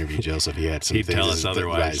interview Joseph, he had some He'd things tell us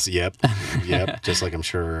otherwise. Yep. Just like I'm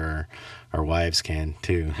sure our wives can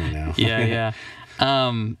too. Yeah.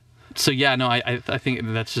 So I think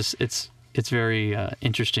that's just it's very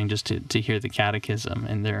interesting just to hear the catechism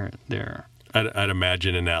and their. I'd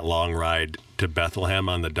imagine in that long ride to Bethlehem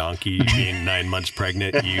on the donkey, being 9 months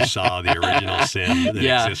pregnant, you saw the original sin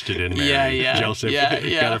that existed in Mary. Joseph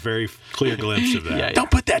got a very clear glimpse of that. Yeah.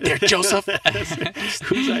 Don't put that there, Joseph.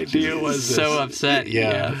 Whose idea was this? So upset.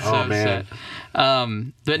 Oh, man.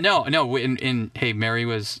 But no. Hey, Mary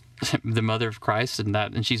was the mother of Christ,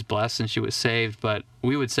 and she's blessed, and she was saved. But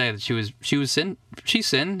we would say that she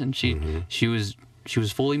sinned, and she was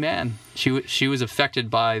fully man. She was affected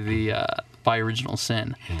by by original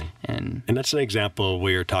sin, and that's an example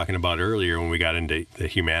we were talking about earlier when we got into the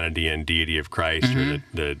humanity and deity of Christ, or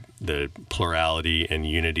the plurality and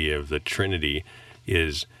unity of the Trinity.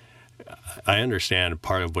 Is I understand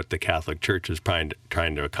part of what the Catholic Church is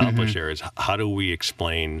trying to accomplish there is how do we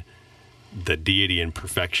explain the deity and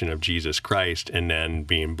perfection of Jesus Christ, and then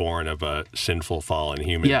being born of a sinful, fallen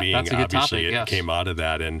human being. That's a good Obviously, topic, it came out of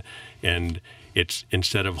that, and it's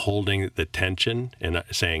instead of holding the tension and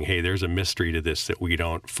saying, hey, there's a mystery to this that we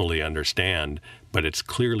don't fully understand, but it's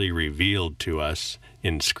clearly revealed to us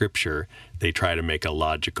in Scripture, they try to make a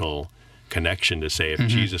logical connection to say if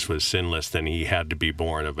Jesus was sinless, then he had to be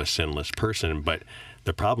born of a sinless person. But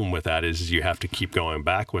the problem with that is you have to keep going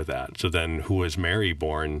back with that. So then who was Mary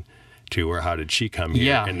born to, or how did she come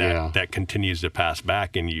here? And that continues to pass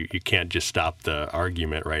back, and you can't just stop the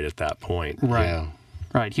argument right at that point. Right.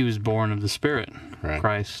 Right, he was born of the Spirit, Right.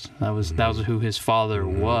 Christ. That was who his father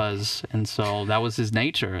was, and so that was his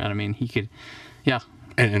nature. And I mean, he could, yeah.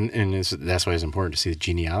 And that's why it's important to see the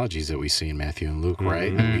genealogies that we see in Matthew and Luke,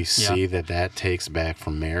 right? And we see that takes back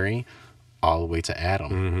from Mary all the way to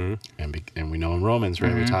Adam. And we know in Romans,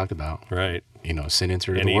 right, we talked about, Right. Sin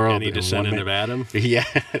entered the world. Any descendant of Adam Yeah,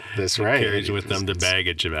 that's right. carries with them the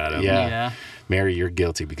baggage of Adam. Yeah. Yeah. Mary, you're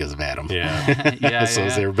guilty because of Adam. Yeah. Yeah, So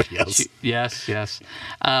is everybody else. Yes.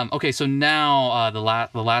 Okay, so now the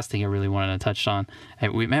last thing I really wanted to touch on. Hey,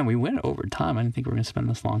 we went over time. I didn't think we were going to spend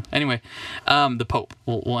this long. Anyway, the Pope.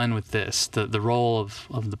 We'll end with this. The role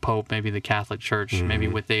of the Pope, maybe the Catholic Church, maybe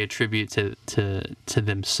what they attribute to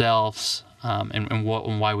themselves, and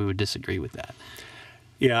why we would disagree with that.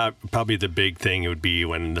 Yeah, probably the big thing would be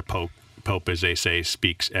when the Pope, as they say,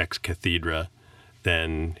 speaks ex cathedra,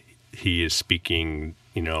 then he is speaking,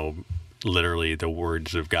 literally the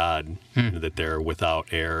words of God, that they're without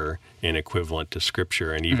error and equivalent to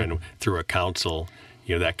Scripture. And even through a council,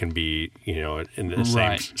 that can be, in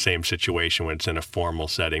the same situation when it's in a formal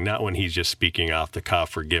setting, not when he's just speaking off the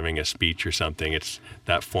cuff or giving a speech or something. It's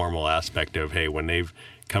that formal aspect of, hey, when they've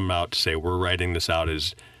come out to say, we're writing this out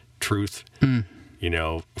as truth,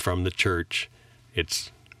 from the church,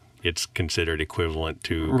 it's considered equivalent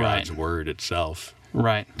to God's word itself.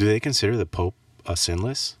 Right. Do they consider the Pope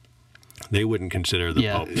sinless? They wouldn't consider the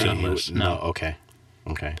Pope sinless. No. Okay.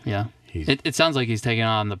 Yeah. It sounds like he's taking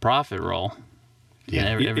on the prophet role.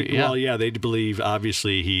 Yeah. Well, yeah, they believe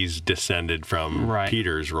obviously he's descended from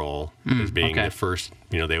Peter's role as being the first.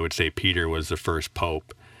 They would say Peter was the first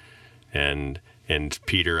pope, and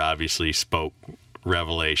Peter obviously spoke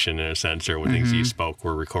revelation in a sense, or when things he spoke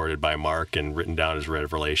were recorded by Mark and written down as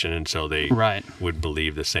revelation, and so they would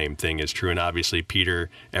believe the same thing is true. And obviously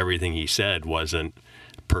Peter, everything he said wasn't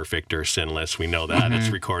perfect or sinless. We know that it's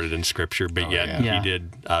recorded in Scripture, but he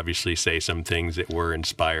did obviously say some things that were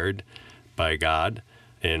inspired by God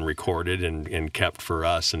and recorded and kept for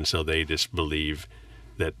us, and so they just believe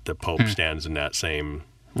that the Pope stands in that same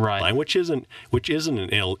line, which isn't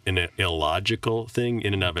an illogical thing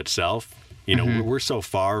in and of itself. We're so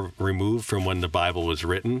far removed from when the Bible was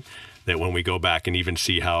written that when we go back and even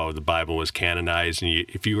see how the Bible was canonized, and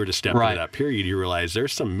if you were to step into that period, you realize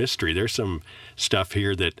there's some mystery. There's some stuff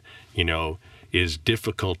here that, is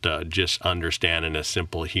difficult to just understand in a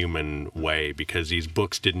simple human way, because these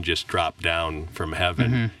books didn't just drop down from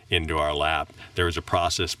heaven into our lap. There was a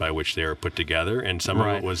process by which they were put together, and some of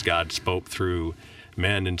it was God spoke through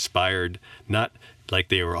men inspired, not like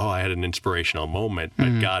they were, I had an inspirational moment,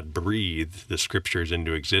 but God breathed the Scriptures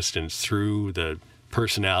into existence through the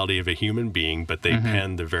personality of a human being, but they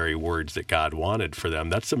penned the very words that God wanted for them.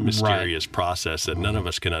 That's a mysterious process that none of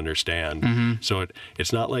us can understand. So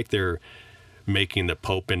it's not like they're making the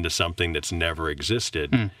Pope into something that's never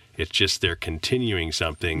existed. It's just they're continuing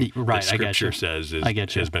something that Scripture says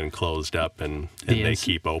has been closed up, and they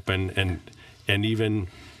keep open. And even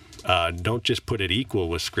don't just put it equal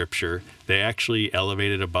with Scripture. They actually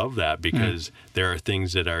elevate it above that, because there are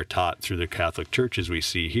things that are taught through the Catholic Church, as we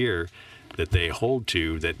see here, that they hold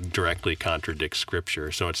to that directly contradict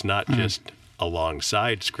Scripture. So it's not just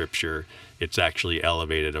alongside Scripture, it's actually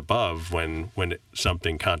elevated above. When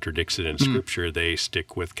something contradicts it in Scripture, they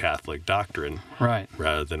stick with Catholic doctrine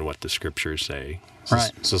rather than what the Scriptures say.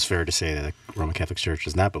 So it's fair to say that the Roman Catholic Church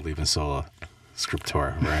does not believe in sola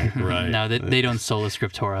scriptura, right? Right. No, they don't sola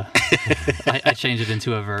scriptura. I changed it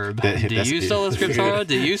into a verb. Do you sola scriptura?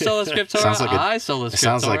 Do you sola scriptura? I sola scriptura.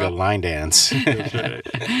 Sounds like a line dance.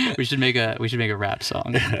 We should make a rap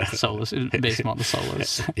song, solos, based on the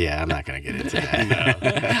solos. Yeah, I'm not going to get into that.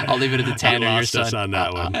 No. I'll leave it at the Tanner, your son. Us on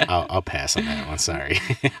that one. I'll pass on that one. Sorry.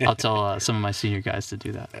 I'll tell some of my senior guys to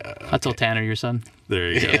do that. Okay. I'll tell Tanner, your son.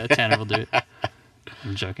 There you go. Yeah, Tanner will do it.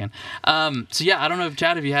 I'm joking. So yeah, I don't know if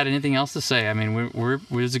Chad, if you had anything else to say. I mean,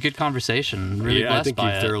 it was a good conversation. Really blessed I think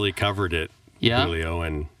by you thoroughly covered it, Julio,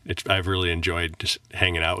 and I've really enjoyed just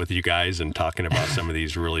hanging out with you guys and talking about some of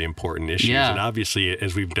these really important issues. And obviously,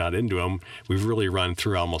 as we've got into them, we've really run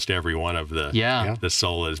through almost every one of the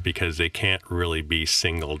solas, because they can't really be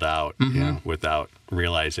singled out without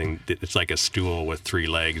realizing that it's like a stool with 3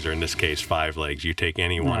 legs, or in this case, 5 legs. You take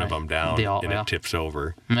any one of them down, and it tips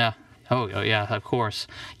over. Yeah. Oh, yeah, of course.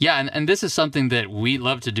 Yeah, and this is something that we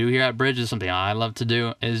love to do here at Bridge. It's something I love to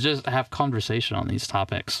do, is just have conversation on these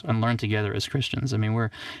topics and learn together as Christians. I mean,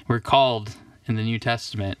 we're called in the New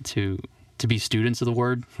Testament to be students of the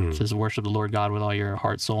Word, to worship the Lord God with all your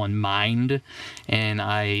heart, soul, and mind. And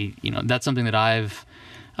that's something that I've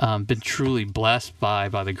been truly blessed by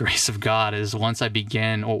the grace of God is once the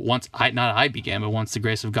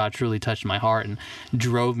grace of God truly touched my heart and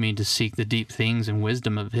drove me to seek the deep things and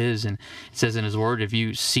wisdom of His. And it says in His Word, if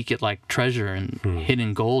you seek it like treasure and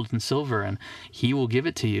hidden gold and silver, and He will give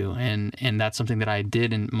it to you. And that's something that I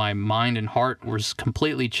did, and my mind and heart was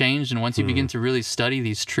completely changed. And once you begin to really study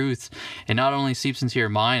these truths, it not only seeps into your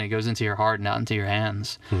mind, it goes into your heart and out into your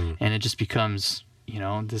hands, and it just becomes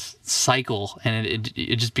this cycle, and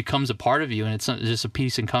it just becomes a part of you, and it's just a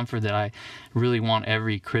peace and comfort that I really want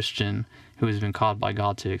every Christian who has been called by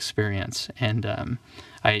God to experience. And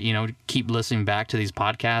I keep listening back to these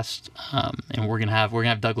podcasts, and we're gonna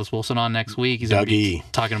have Douglas Wilson on next week. He's gonna be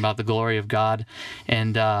talking about the glory of God,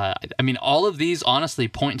 and all of these honestly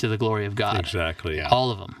point to the glory of God. Exactly, yeah.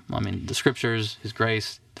 All of them. I mean, the scriptures, His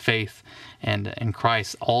grace, faith, and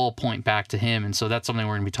Christ all point back to Him. And so that's something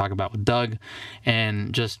we're going to be talking about with Doug,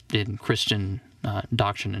 and just in Christian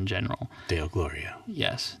doctrine in general. Deo Gloria.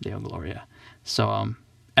 Yes, Deo Gloria. So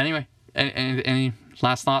anyway, any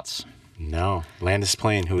last thoughts? No. Land this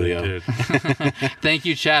plane, Julio. Thank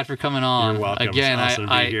you, Chad, for coming on. You're welcome. Again, it's awesome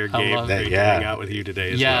to be here, Gabe. love Great to hang out with you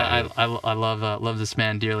today as well. I love this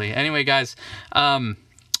man dearly. Anyway, guys,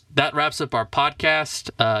 that wraps up our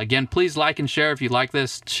podcast. Again, please like and share if you like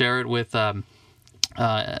this. Share it with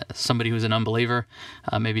somebody who's an unbeliever,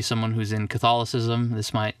 maybe someone who's in Catholicism.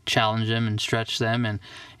 This might challenge them and stretch them.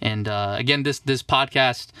 And again, this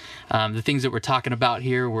podcast, the things that we're talking about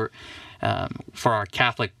here, we're for our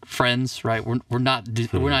Catholic friends, right? We're not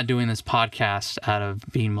doing this podcast out of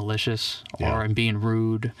being malicious or in being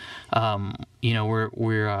rude. We're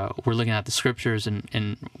looking at the scriptures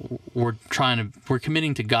and we're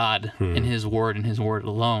committing to God and His Word and His Word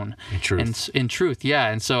alone. In truth, yeah.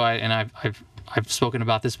 And so I've spoken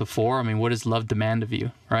about this before. I mean, what does love demand of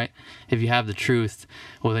you, right? If you have the truth,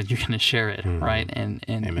 well, then you're going to share it, right? And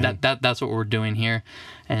that's what we're doing here.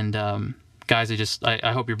 And guys,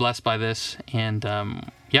 I hope you're blessed by this. And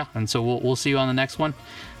and so we'll see you on the next one.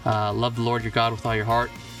 Love the Lord your God with all your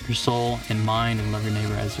heart, your soul, and mind, and love your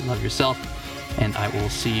neighbor as you love yourself. And I will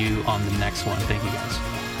see you on the next one. Thank you, guys.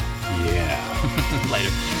 Yeah. Later.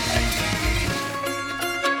 Bye.